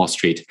onto Wall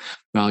Street?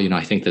 Well,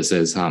 I think this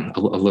is a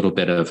little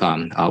bit of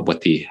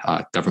what the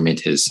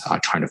government is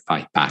trying to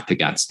fight back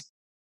against.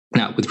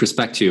 Now, with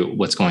respect to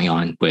what's going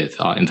on with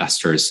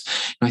investors,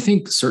 I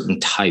think certain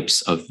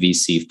types of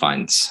VC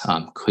funds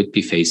could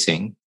be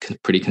facing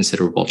pretty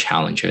considerable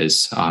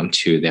challenges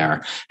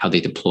to how they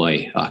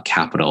deploy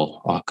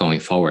capital going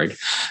forward.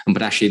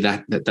 But actually,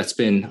 that's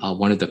been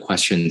one of the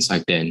questions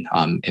I've been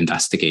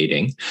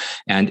investigating.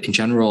 And in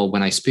general,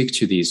 when I speak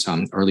to these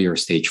earlier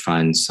stage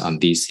funds,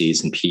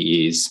 VCs and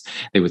PEs,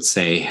 they would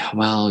say,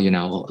 well,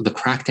 the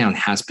crackdown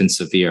has been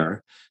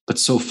severe, but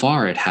so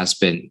far it has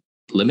been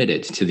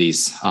limited to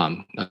these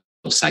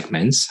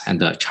segments, and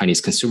the Chinese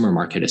consumer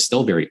market is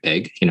still very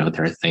big.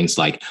 There are things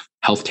like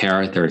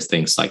healthcare, there are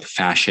things like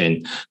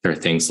fashion, there are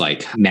things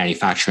like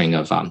manufacturing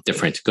of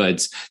different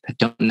goods that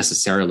don't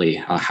necessarily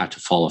have to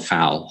fall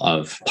afoul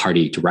of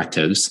party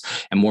directives.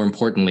 And more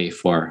importantly,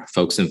 for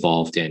folks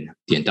involved in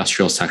the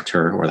industrial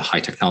sector or the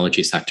high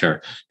technology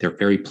sector, they're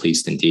very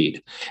pleased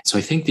indeed. So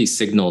I think these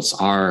signals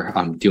are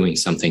doing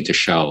something to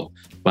show,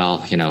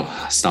 well,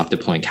 stop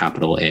deploying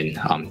capital in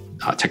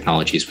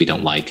technologies we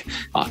don't like,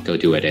 go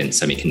do it in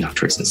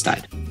semiconductors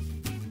instead.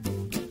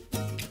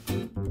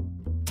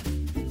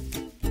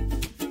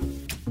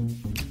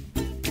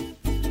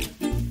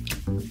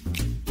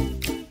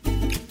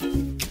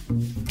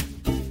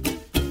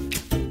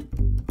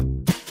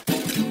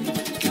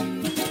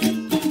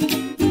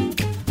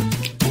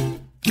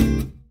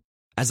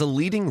 As a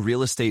leading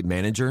real estate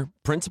manager,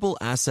 Principal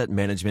Asset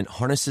Management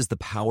harnesses the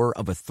power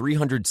of a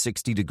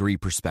 360-degree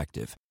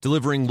perspective,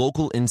 delivering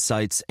local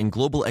insights and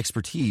global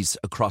expertise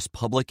across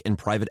public and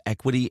private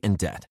equity and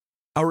debt.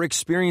 Our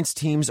experienced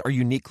teams are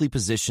uniquely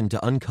positioned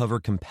to uncover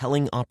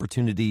compelling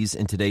opportunities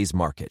in today's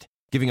market,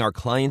 giving our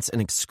clients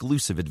an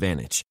exclusive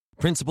advantage.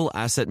 Principal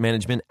Asset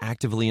Management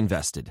actively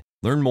invested.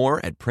 Learn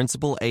more at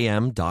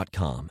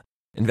principalam.com.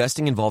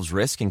 Investing involves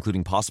risk,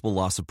 including possible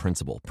loss of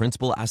principal.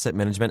 Principal Asset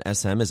Management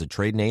SM is a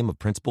trade name of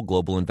Principal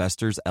Global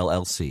Investors,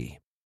 LLC.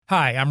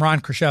 Hi, I'm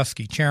Ron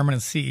Kraszewski, Chairman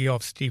and CEO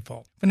of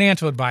Stifel.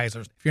 Financial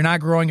advisors, if you're not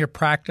growing your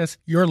practice,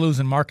 you're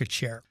losing market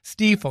share.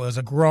 Stifel is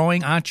a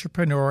growing,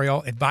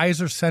 entrepreneurial,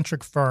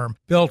 advisor-centric firm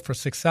built for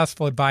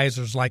successful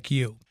advisors like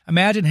you.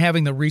 Imagine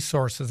having the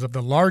resources of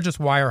the largest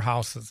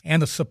wirehouses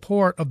and the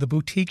support of the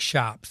boutique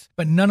shops,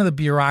 but none of the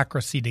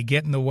bureaucracy to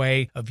get in the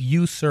way of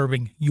you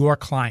serving your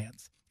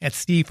clients. At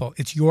Stifel,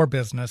 it's your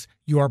business,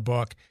 your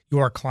book,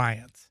 your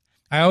clients.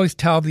 I always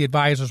tell the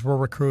advisors we're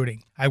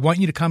recruiting, I want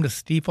you to come to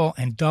Stifel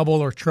and double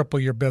or triple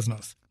your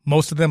business.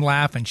 Most of them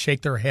laugh and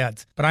shake their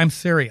heads, but I'm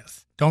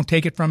serious. Don't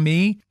take it from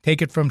me.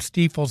 Take it from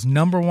Stifel's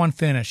 #1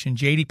 finish in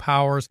J.D.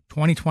 Power's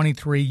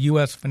 2023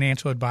 U.S.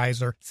 Financial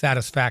Advisor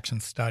Satisfaction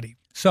Study.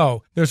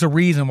 So there's a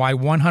reason why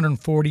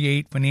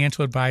 148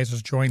 financial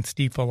advisors joined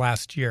Stifel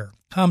last year.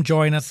 Come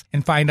join us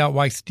and find out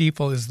why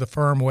Stifel is the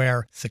firm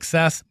where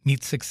success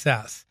meets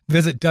success.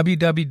 Visit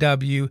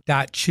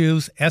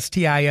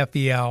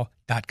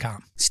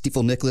www.choosestifel.com.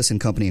 Stifel Nicholas and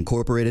Company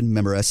Incorporated,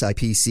 member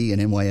SIPC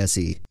and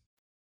NYSE.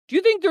 Do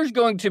you think there's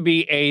going to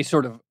be a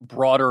sort of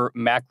broader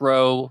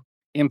macro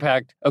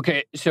impact?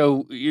 Okay,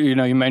 so you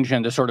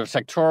mentioned the sort of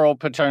sectoral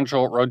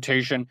potential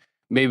rotation,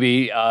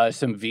 maybe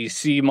some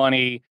VC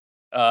money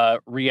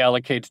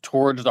reallocates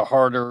towards the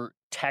harder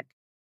tech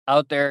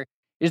out there.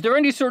 Is there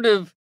any sort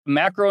of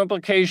macro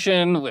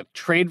implication with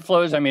trade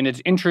flows? I mean,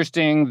 it's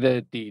interesting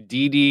that the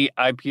DiDi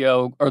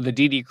IPO or the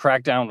DiDi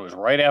crackdown was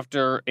right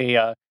after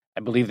I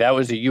believe that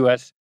was a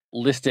U.S.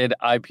 listed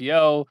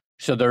IPO.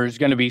 So there's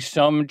going to be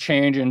some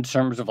change in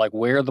terms of like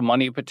where the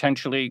money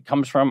potentially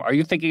comes from. Are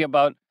you thinking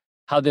about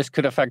how this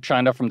could affect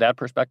China from that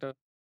perspective?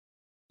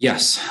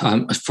 Yes.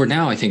 For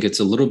now, I think it's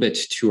a little bit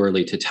too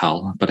early to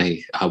tell, but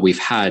we've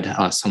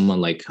had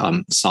someone like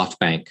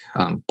SoftBank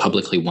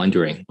publicly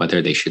wondering whether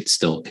they should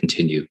still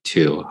continue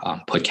to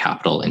put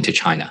capital into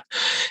China.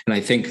 And I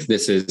think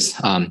this is,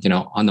 on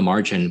the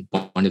margin,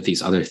 one of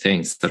these other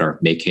things that are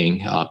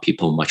making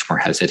people much more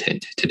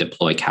hesitant to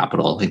deploy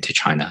capital into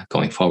China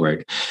going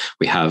forward.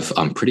 We have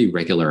pretty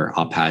regular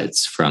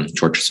op-eds from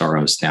George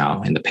Soros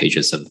now in the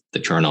pages of the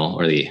Journal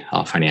or the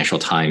Financial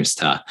Times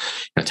to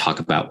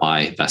talk about why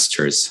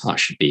investors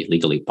should be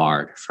legally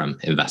barred from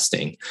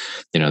investing.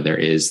 There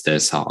is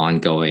this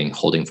ongoing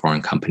Holding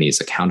Foreign Companies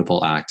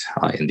Accountable Act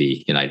in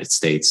the United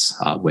States,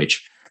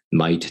 which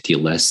might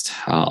delist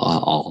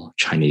all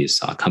Chinese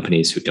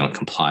companies who don't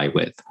comply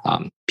with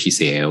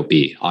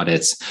PCAOB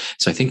audits.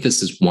 So I think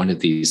this is one of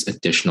these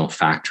additional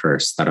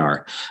factors that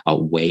are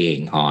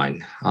weighing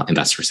on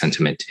investor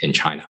sentiment in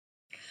China.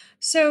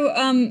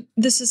 So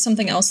this is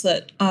something else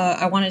that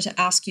I wanted to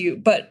ask you,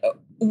 but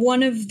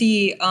one of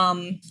the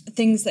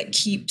things that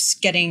keeps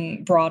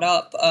getting brought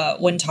up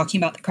when talking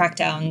about the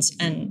crackdowns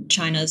and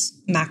China's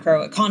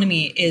macro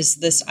economy is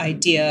this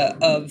idea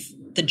of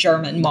the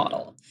German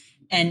model.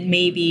 And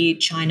maybe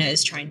China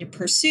is trying to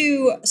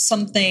pursue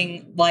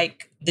something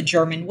like the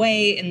German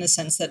way in the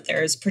sense that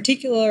there's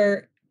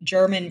particular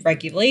German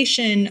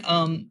regulation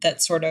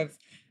that sort of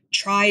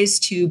tries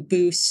to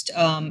boost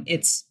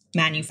its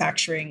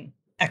manufacturing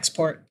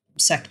export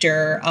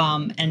sector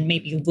and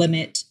maybe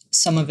limit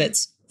some of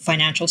its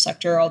financial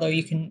sector, although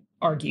you can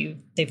argue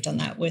they've done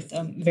that with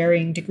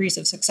varying degrees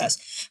of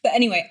success. But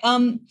anyway,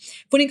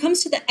 when it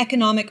comes to the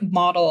economic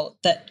model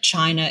that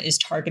China is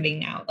targeting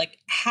now, like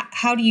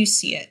how do you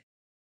see it?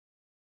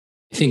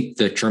 I think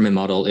the German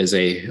model is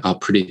a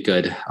pretty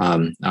good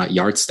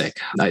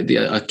yardstick.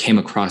 I came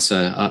across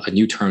a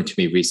new term to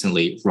me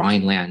recently,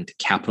 Rhineland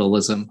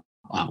capitalism.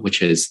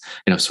 Which is,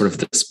 sort of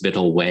this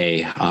middle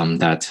way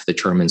that the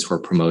Germans were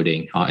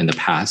promoting in the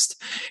past.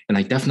 And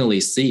I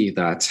definitely see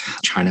that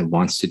China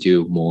wants to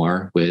do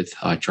more with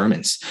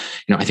Germans.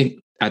 I think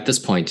at this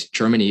point,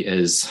 Germany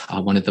is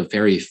one of the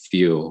very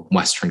few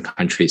Western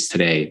countries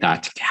today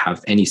that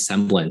have any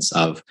semblance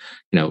of,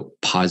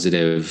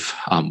 positive,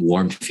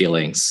 warm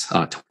feelings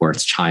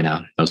towards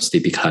China, mostly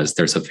because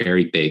there's a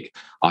very big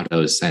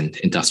autos and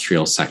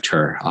industrial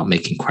sector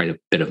making quite a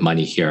bit of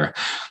money here.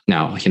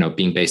 Now,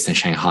 being based in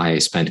Shanghai, I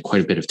spent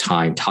quite a bit of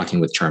time talking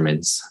with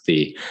Germans.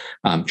 The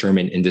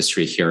German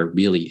industry here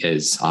really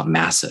is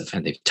massive,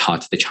 and they've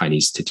taught the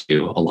Chinese to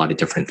do a lot of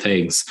different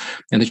things.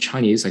 And the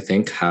Chinese, I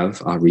think,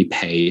 have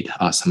repaid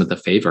some of the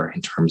favor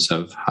in terms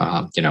of,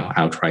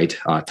 outright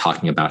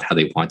talking about how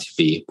they want to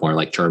be more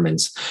like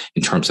Germans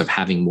in terms of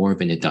having more of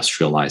an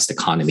industrialized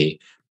economy,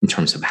 in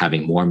terms of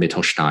having more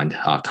Mittelstand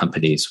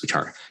companies, which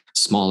are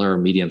smaller,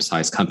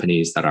 medium-sized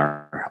companies that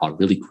are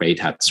really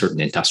great at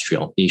certain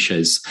industrial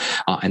niches.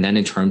 And then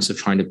in terms of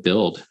trying to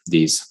build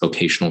these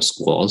vocational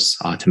schools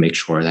to make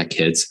sure that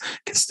kids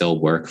can still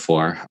work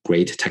for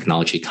great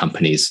technology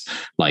companies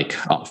like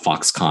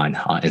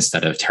Foxconn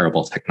instead of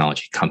terrible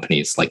technology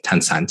companies like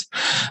Tencent.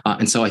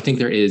 And so I think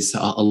there is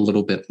a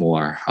little bit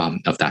more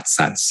of that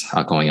sense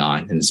going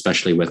on. And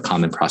especially with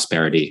common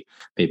prosperity,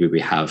 maybe we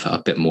have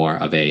a bit more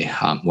of a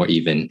more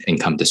even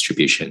income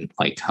distribution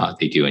like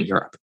they do in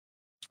Europe.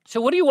 So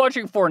what are you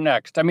watching for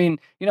next? I mean,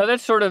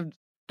 that's sort of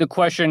the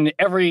question.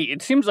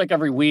 It seems like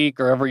every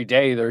week or every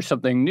day there's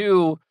something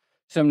new,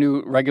 some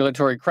new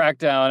regulatory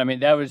crackdown. I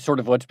mean, that was sort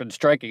of what's been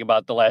striking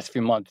about the last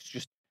few months,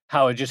 just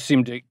how it just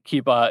seemed to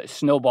keep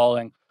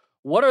snowballing.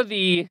 What are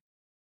the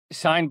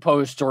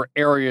signposts or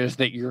areas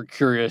that you're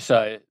curious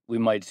we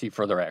might see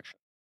further action?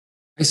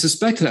 I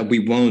suspect that we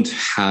won't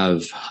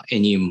have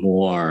any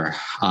more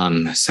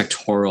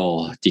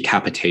sectoral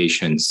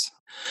decapitations.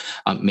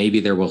 Maybe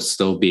there will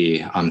still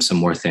be some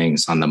more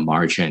things on the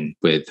margin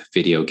with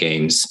video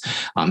games.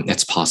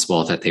 It's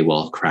possible that they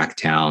will crack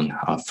down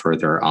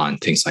further on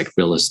things like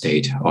real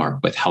estate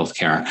or with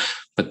healthcare.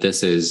 But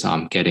this is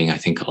getting, I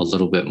think, a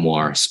little bit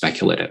more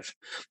speculative.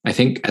 I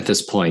think at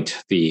this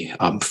point, the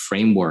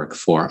framework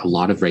for a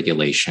lot of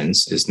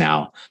regulations is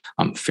now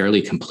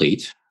fairly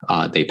complete.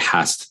 they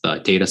passed the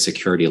data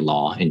security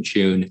law in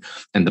June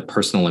and the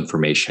personal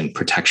information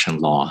protection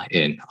law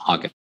in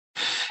August.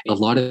 A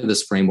lot of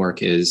this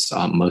framework is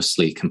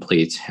mostly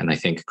complete, and I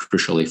think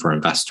crucially for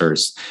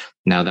investors,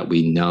 now that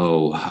we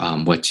know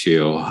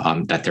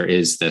that there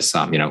is this,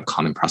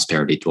 common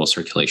prosperity, dual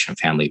circulation,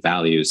 family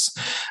values,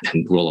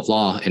 and rule of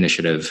law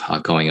initiative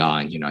going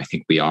on. I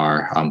think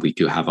we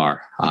do have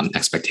our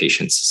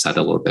expectations set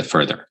a little bit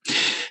further.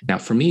 Now,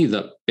 for me,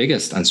 the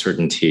biggest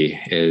uncertainty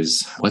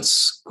is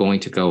what's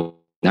going to go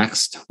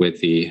next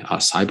with the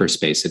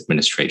Cyberspace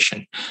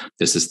Administration.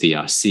 This is the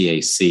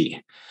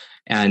CAC.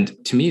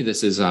 And to me,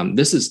 this is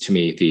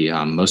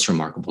the most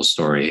remarkable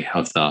story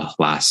of the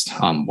last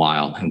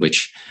while, in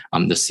which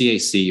the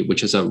CAC,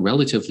 which is a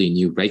relatively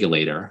new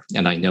regulator,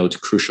 and I note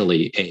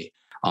crucially a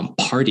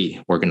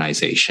party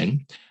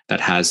organization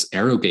that has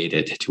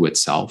arrogated to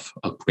itself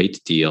a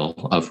great deal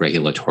of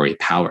regulatory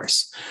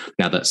powers.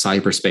 Now, the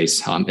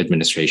Cyberspace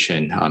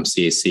Administration,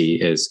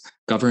 CAC, is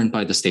governed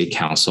by the State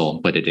Council,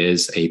 but it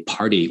is a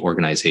party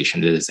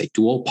organization. It is a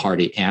dual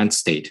party and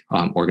state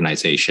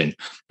organization.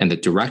 And the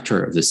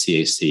director of the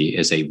CAC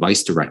is a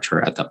vice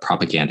director at the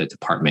propaganda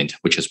department,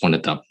 which is one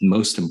of the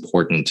most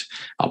important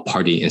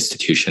party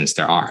institutions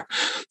there are.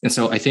 And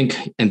so I think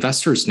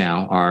investors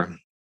now are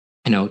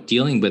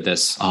dealing with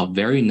this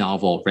very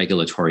novel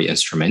regulatory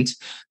instrument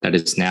that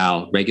is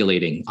now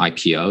regulating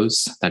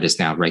IPOs, that is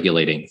now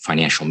regulating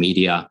financial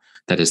media,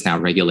 that is now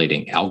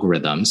regulating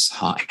algorithms.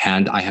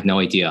 And I have no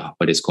idea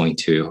what is going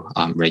to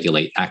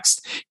regulate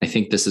next. I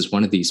think this is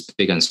one of these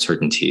big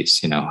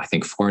uncertainties. I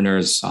think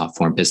foreigners,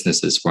 foreign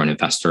businesses, foreign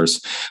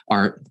investors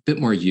are a bit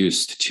more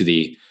used to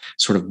the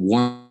sort of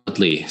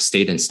worldly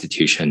state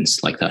institutions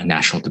like the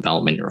National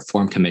Development and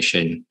Reform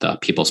Commission, the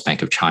People's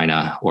Bank of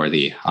China, or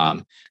the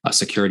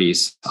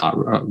Securities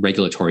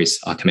Regulatory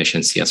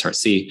Commission,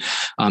 CSRC.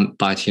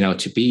 But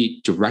to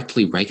be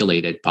directly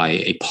regulated by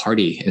a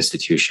party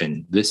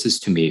institution, this is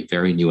to me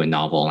very new and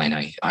novel, and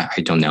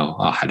I don't know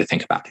how to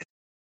think about it.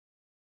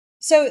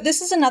 So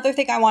this is another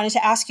thing I wanted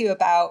to ask you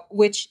about,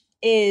 which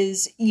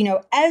is,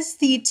 as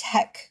the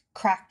tech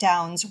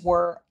crackdowns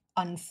were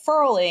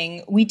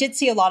unfurling, we did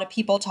see a lot of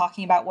people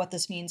talking about what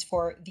this means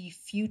for the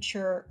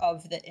future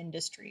of the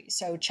industry.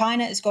 So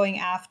China is going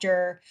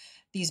after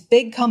these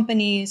big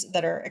companies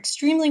that are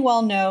extremely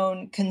well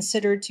known,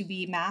 considered to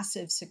be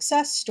massive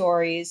success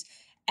stories.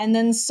 And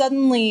then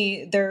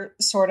suddenly they're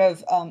sort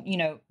of,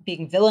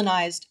 being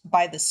villainized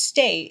by the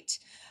state.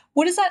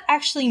 What does that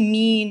actually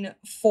mean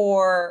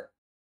for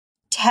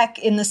tech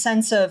in the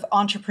sense of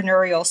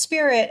entrepreneurial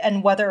spirit,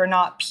 and whether or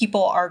not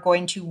people are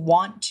going to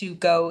want to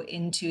go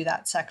into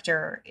that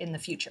sector in the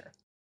future?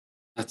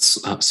 That's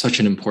such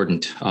an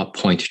important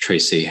point,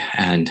 Tracy.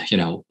 And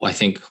I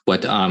think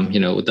what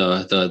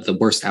the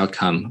worst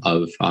outcome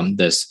of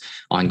this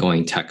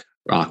ongoing tech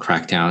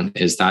crackdown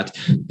is that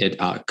it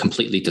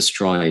completely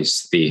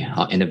destroys the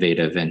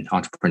innovative and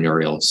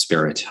entrepreneurial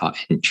spirit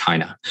in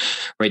China.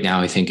 Right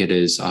now, I think it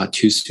is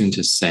too soon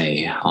to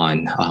say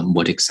on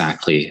what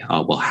exactly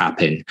will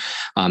happen.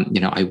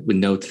 I would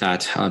note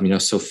that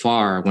so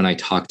far when I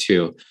talk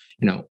to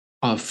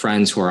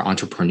friends who are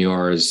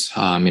entrepreneurs,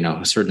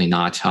 certainly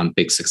not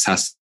big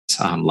success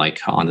like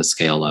on the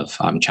scale of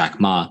Jack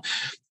Ma,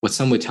 what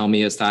some would tell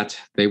me is that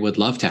they would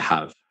love to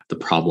have the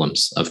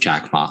problems of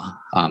Jack Ma.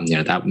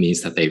 That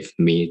means that they've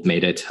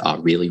made it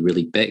really,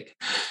 really big.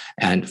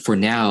 And for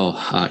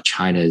now,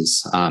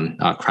 China's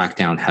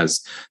crackdown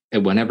has,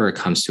 whenever it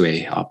comes to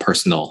a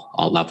personal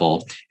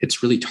level,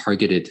 it's really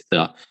targeted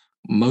the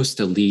most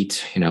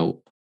elite,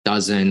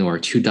 dozen or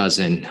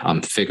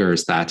 24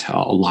 figures that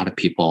a lot of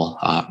people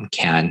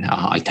can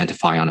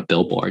identify on a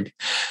billboard.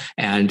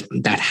 And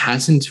that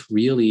hasn't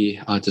really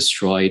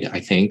destroyed, I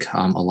think,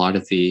 a lot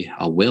of the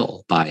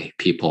will by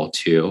people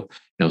to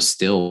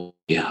still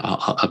be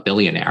a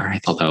billionaire,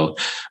 although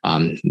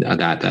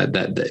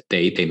that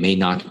they may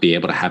not be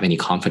able to have any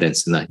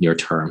confidence in the near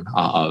term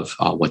of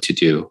what to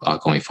do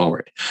going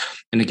forward.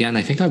 And again,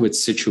 I think I would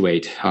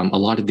situate a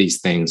lot of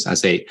these things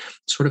as a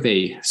sort of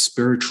a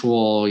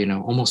spiritual,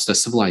 almost a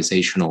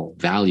civilizational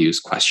values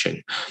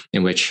question,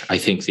 in which I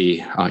think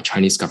the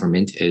Chinese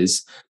government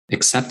is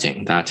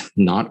accepting that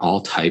not all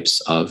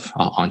types of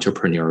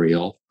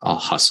entrepreneurial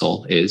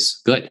hustle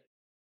is good.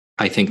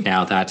 I think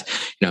now that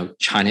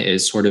China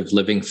is sort of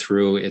living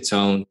through its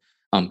own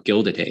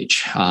Gilded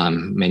Age.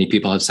 Many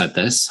people have said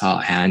this,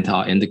 and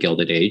in the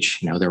Gilded Age,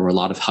 there were a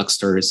lot of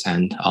hucksters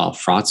and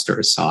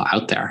fraudsters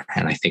out there,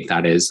 and I think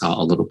that is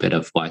a little bit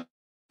of what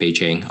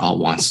Beijing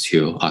wants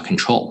to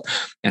control.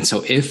 And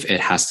so, if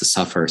it has to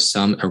suffer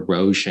some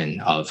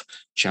erosion of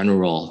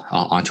general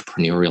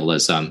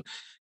entrepreneurialism,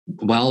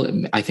 well,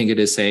 I think it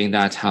is saying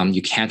that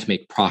you can't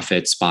make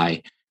profits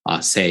by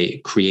say,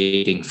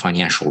 creating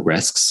financial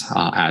risks,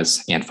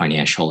 as Ant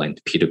Financial and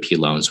P2P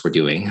loans were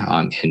doing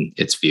in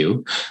its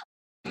view,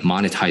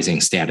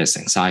 monetizing status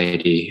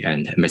anxiety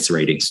and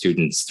immiserating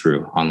students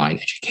through online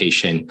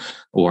education,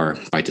 or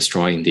by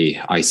destroying the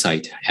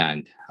eyesight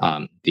and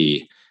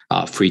the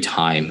free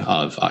time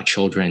of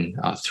children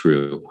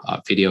through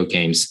video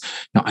games.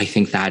 Now, I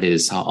think that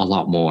is a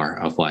lot more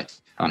of what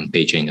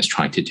Beijing is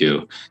trying to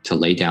do, to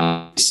lay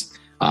down these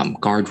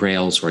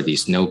guardrails or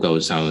these no-go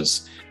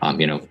zones.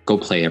 Go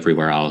play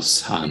everywhere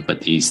else,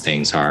 but these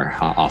things are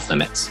off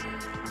limits.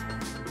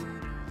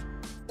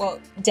 Well,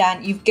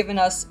 Dan, you've given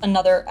us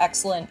another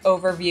excellent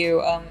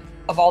overview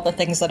of all the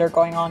things that are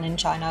going on in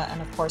China.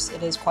 And of course,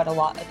 it is quite a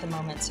lot at the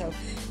moment. So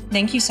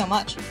thank you so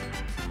much.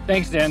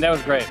 Thanks, Dan. That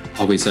was great.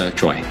 Always a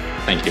joy.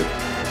 Thank you.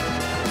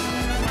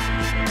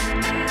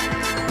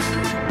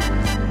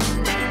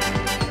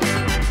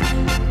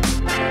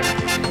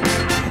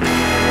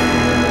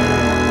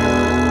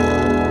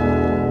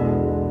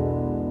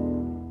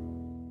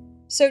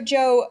 So,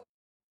 Joe,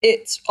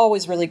 it's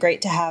always really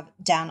great to have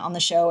Dan on the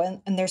show,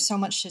 and there's so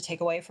much to take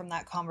away from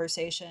that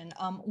conversation.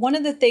 One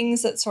of the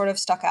things that sort of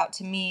stuck out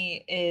to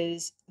me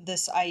is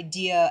this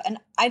idea, and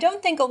I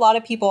don't think a lot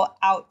of people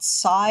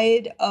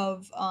outside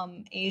of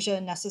Asia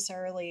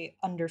necessarily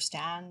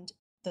understand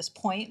this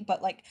point,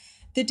 but like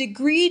the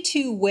degree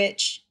to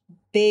which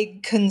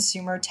big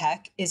consumer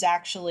tech is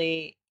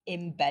actually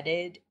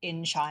embedded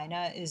in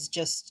China is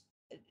just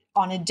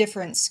on a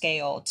different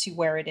scale to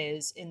where it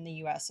is in the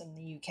US and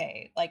the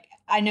UK. Like,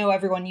 I know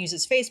everyone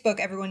uses Facebook,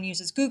 everyone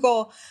uses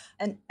Google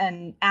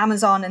and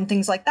Amazon and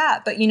things like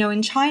that. But,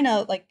 in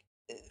China, like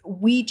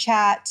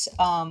WeChat,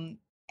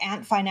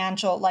 Ant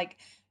Financial, like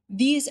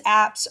these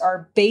apps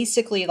are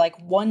basically like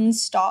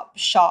one-stop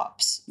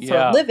shops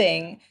for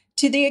living,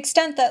 to the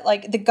extent that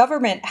like the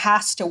government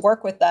has to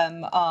work with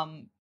them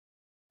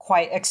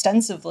quite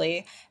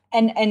extensively.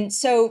 And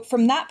so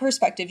from that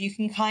perspective, you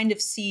can kind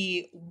of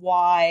see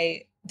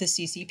why the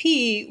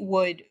CCP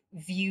would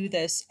view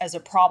this as a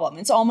problem.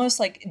 It's almost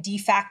like de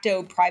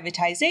facto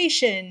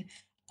privatization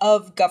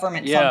of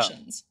government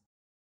functions.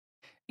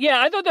 Yeah,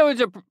 I thought that was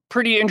a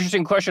pretty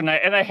interesting question.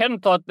 And I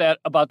hadn't thought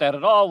about that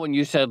at all when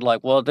you said,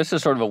 like, well, this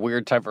is sort of a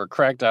weird time for a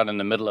crackdown in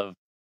the middle of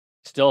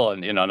still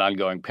an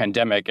ongoing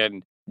pandemic.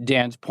 And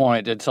Dan's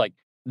point, it's like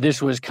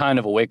this was kind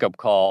of a wake-up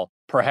call,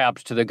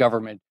 perhaps, to the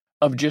government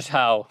of just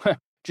how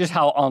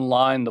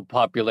online the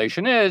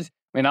population is.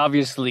 I mean,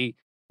 obviously,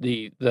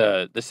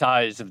 the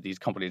size of these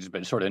companies has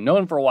been sort of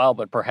known for a while,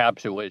 but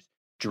perhaps it was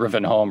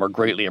driven home or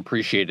greatly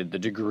appreciated the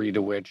degree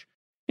to which,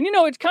 and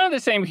it's kind of the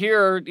same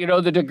here,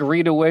 the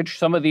degree to which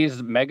some of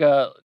these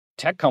mega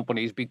tech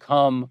companies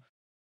become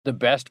the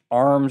best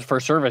arms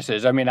for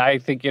services. I mean, I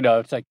think,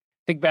 it's like,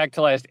 think back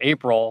to last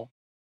April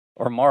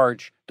or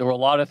March, there were a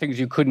lot of things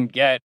you couldn't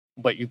get,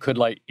 but you could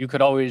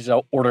always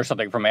order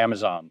something from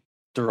Amazon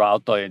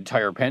throughout the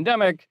entire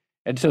pandemic.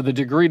 And so the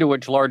degree to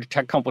which large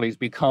tech companies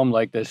become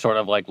like this sort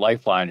of like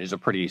lifeline is a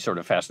pretty sort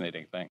of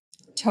fascinating thing.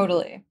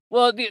 Totally.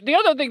 Well, the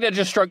other thing that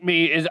just struck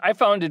me is I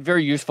found it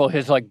very useful,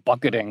 his like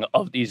bucketing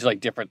of these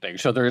like different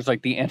things. So there's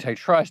like the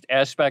antitrust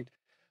aspect,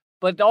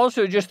 but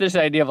also just this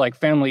idea of like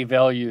family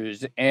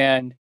values.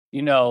 And,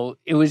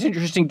 it was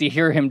interesting to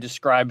hear him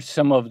describe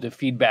some of the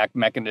feedback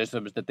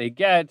mechanisms that they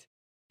get.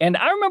 And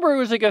I remember it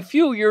was like a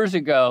few years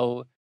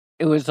ago,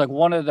 it was like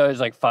one of those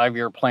like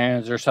 5-year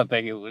plans or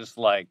something. It was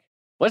like,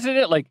 wasn't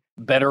it like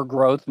better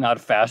growth, not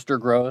faster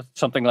growth?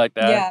 Something like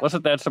that. Yeah,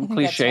 wasn't that some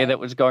cliche that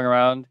was going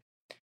around?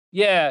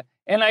 Yeah.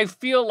 And I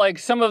feel like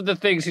some of the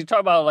things he's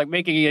talking about, like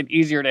making it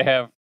easier to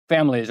have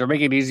families or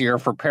making it easier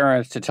for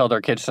parents to tell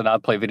their kids to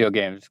not play video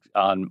games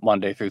on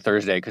Monday through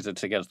Thursday because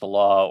it's against the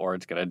law or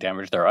it's going to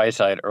damage their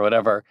eyesight or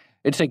whatever.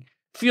 It's like,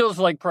 feels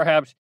like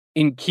perhaps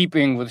in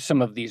keeping with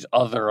some of these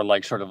other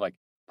like sort of like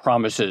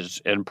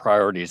promises and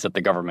priorities that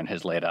the government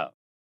has laid out.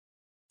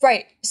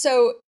 Right.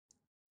 So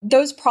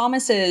those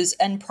promises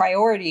and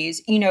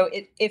priorities,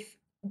 if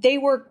they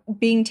were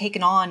being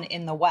taken on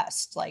in the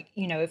West, like,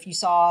 if you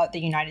saw the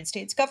United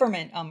States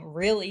government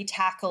really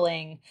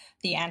tackling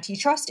the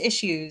antitrust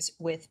issues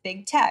with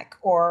big tech,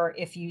 or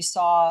if you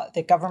saw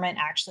the government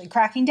actually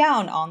cracking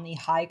down on the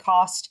high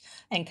cost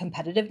and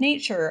competitive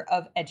nature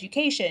of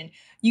education,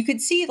 you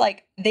could see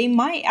like they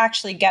might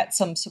actually get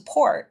some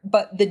support.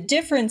 But the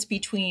difference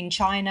between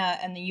China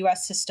and the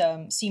US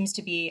system seems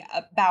to be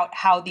about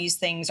how these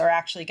things are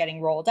actually getting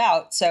rolled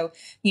out. So,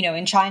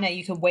 in China,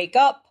 you could wake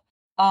up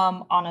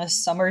on a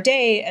summer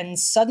day and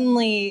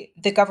suddenly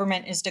the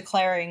government is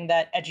declaring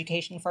that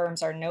education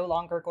firms are no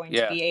longer going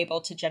to be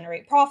able to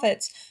generate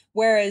profits.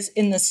 Whereas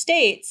in the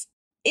States,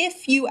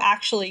 if you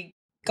actually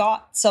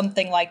got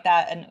something like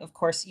that, and of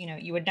course,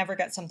 you would never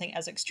get something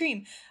as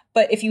extreme,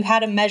 but if you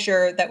had a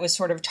measure that was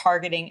sort of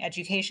targeting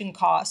education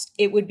cost,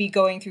 it would be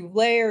going through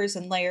layers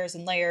and layers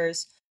and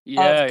layers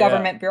of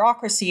government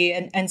bureaucracy.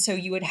 And so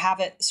you would have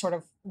it sort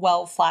of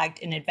well flagged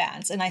in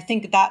advance. And I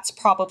think that's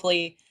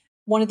probably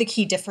one of the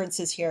key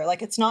differences here.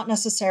 Like, it's not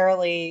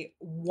necessarily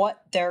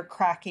what they're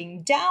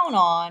cracking down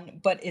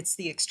on, but it's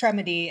the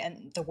extremity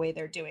and the way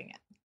they're doing it.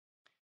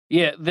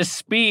 Yeah, the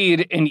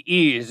speed and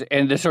ease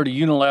and the sort of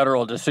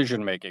unilateral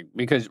decision making,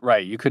 because,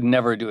 right, you could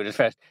never do it as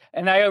fast.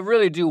 And I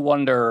really do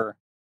wonder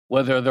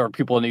whether there are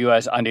people in the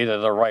U.S. on either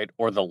the right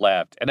or the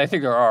left, and I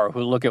think there are,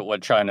 who look at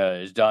what China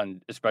has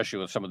done, especially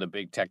with some of the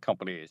big tech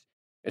companies.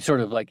 It's sort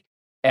of like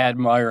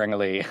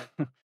admiringly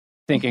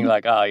thinking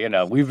like,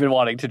 we've been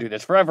wanting to do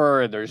this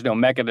forever, and there's no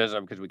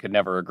mechanism because we could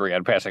never agree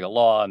on passing a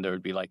law, and there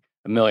would be like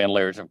a million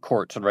layers of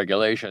courts and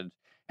regulations,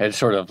 and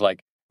sort of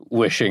like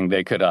wishing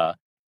they could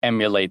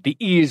emulate the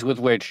ease with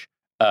which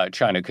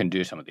China can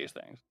do some of these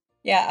things.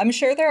 Yeah, I'm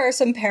sure there are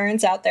some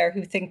parents out there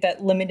who think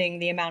that limiting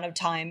the amount of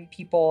time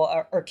people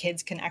or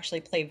kids can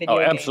actually play video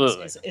games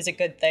is a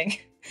good thing.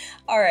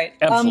 All right.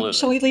 Absolutely.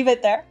 Shall we leave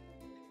it there?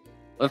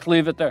 Let's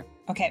leave it there.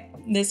 Okay.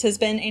 This has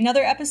been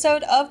another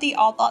episode of the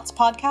Odd Lots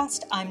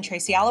podcast. I'm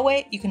Tracy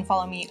Alloway. You can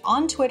follow me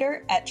on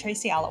Twitter at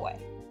Tracy Alloway.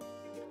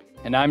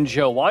 And I'm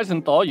Joe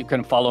Weisenthal. You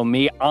can follow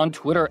me on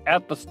Twitter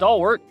at The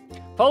Stalwart.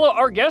 Follow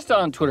our guest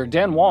on Twitter,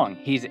 Dan Wong.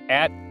 He's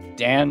at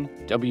Dan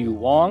W.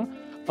 Wong.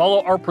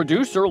 Follow our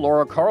producer,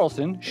 Laura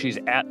Carlson. She's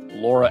at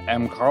Laura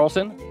M.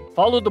 Carlson.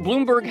 Follow the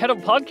Bloomberg head of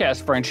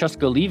podcast,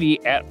 Francesca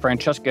Levy, at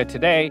Francesca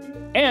Today.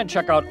 And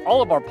check out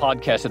all of our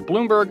podcasts at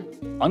Bloomberg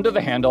under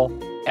the handle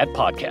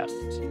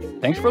 @podcasts.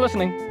 Thanks for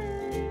listening.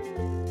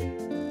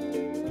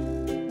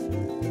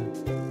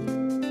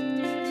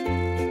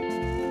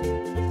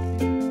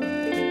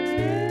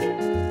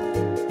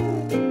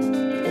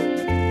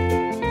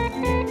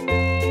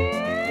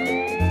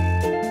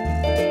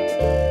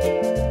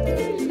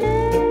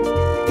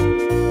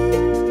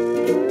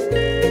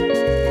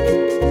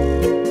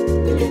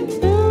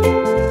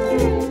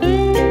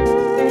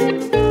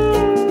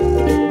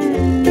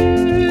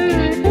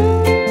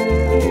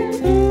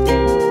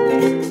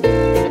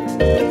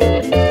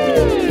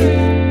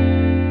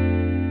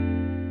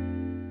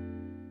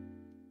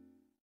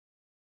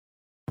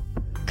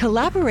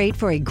 Collaborate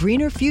for a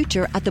greener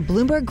future at the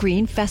Bloomberg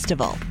Green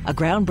Festival, a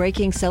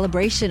groundbreaking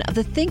celebration of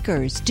the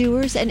thinkers,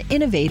 doers, and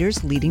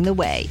innovators leading the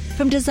way.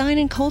 From design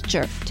and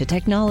culture to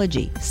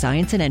technology,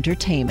 science, and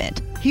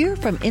entertainment. Hear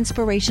from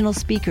inspirational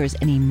speakers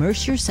and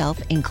immerse yourself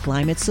in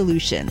climate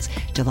solutions.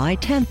 July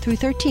 10th through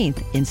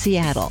 13th in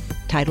Seattle.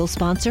 Title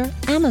sponsor,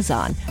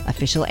 Amazon.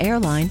 Official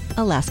airline,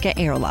 Alaska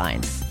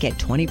Airlines. Get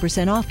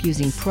 20% off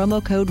using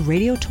promo code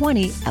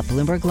radio20 at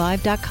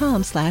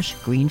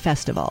BloombergLive.com/Green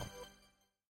Festival.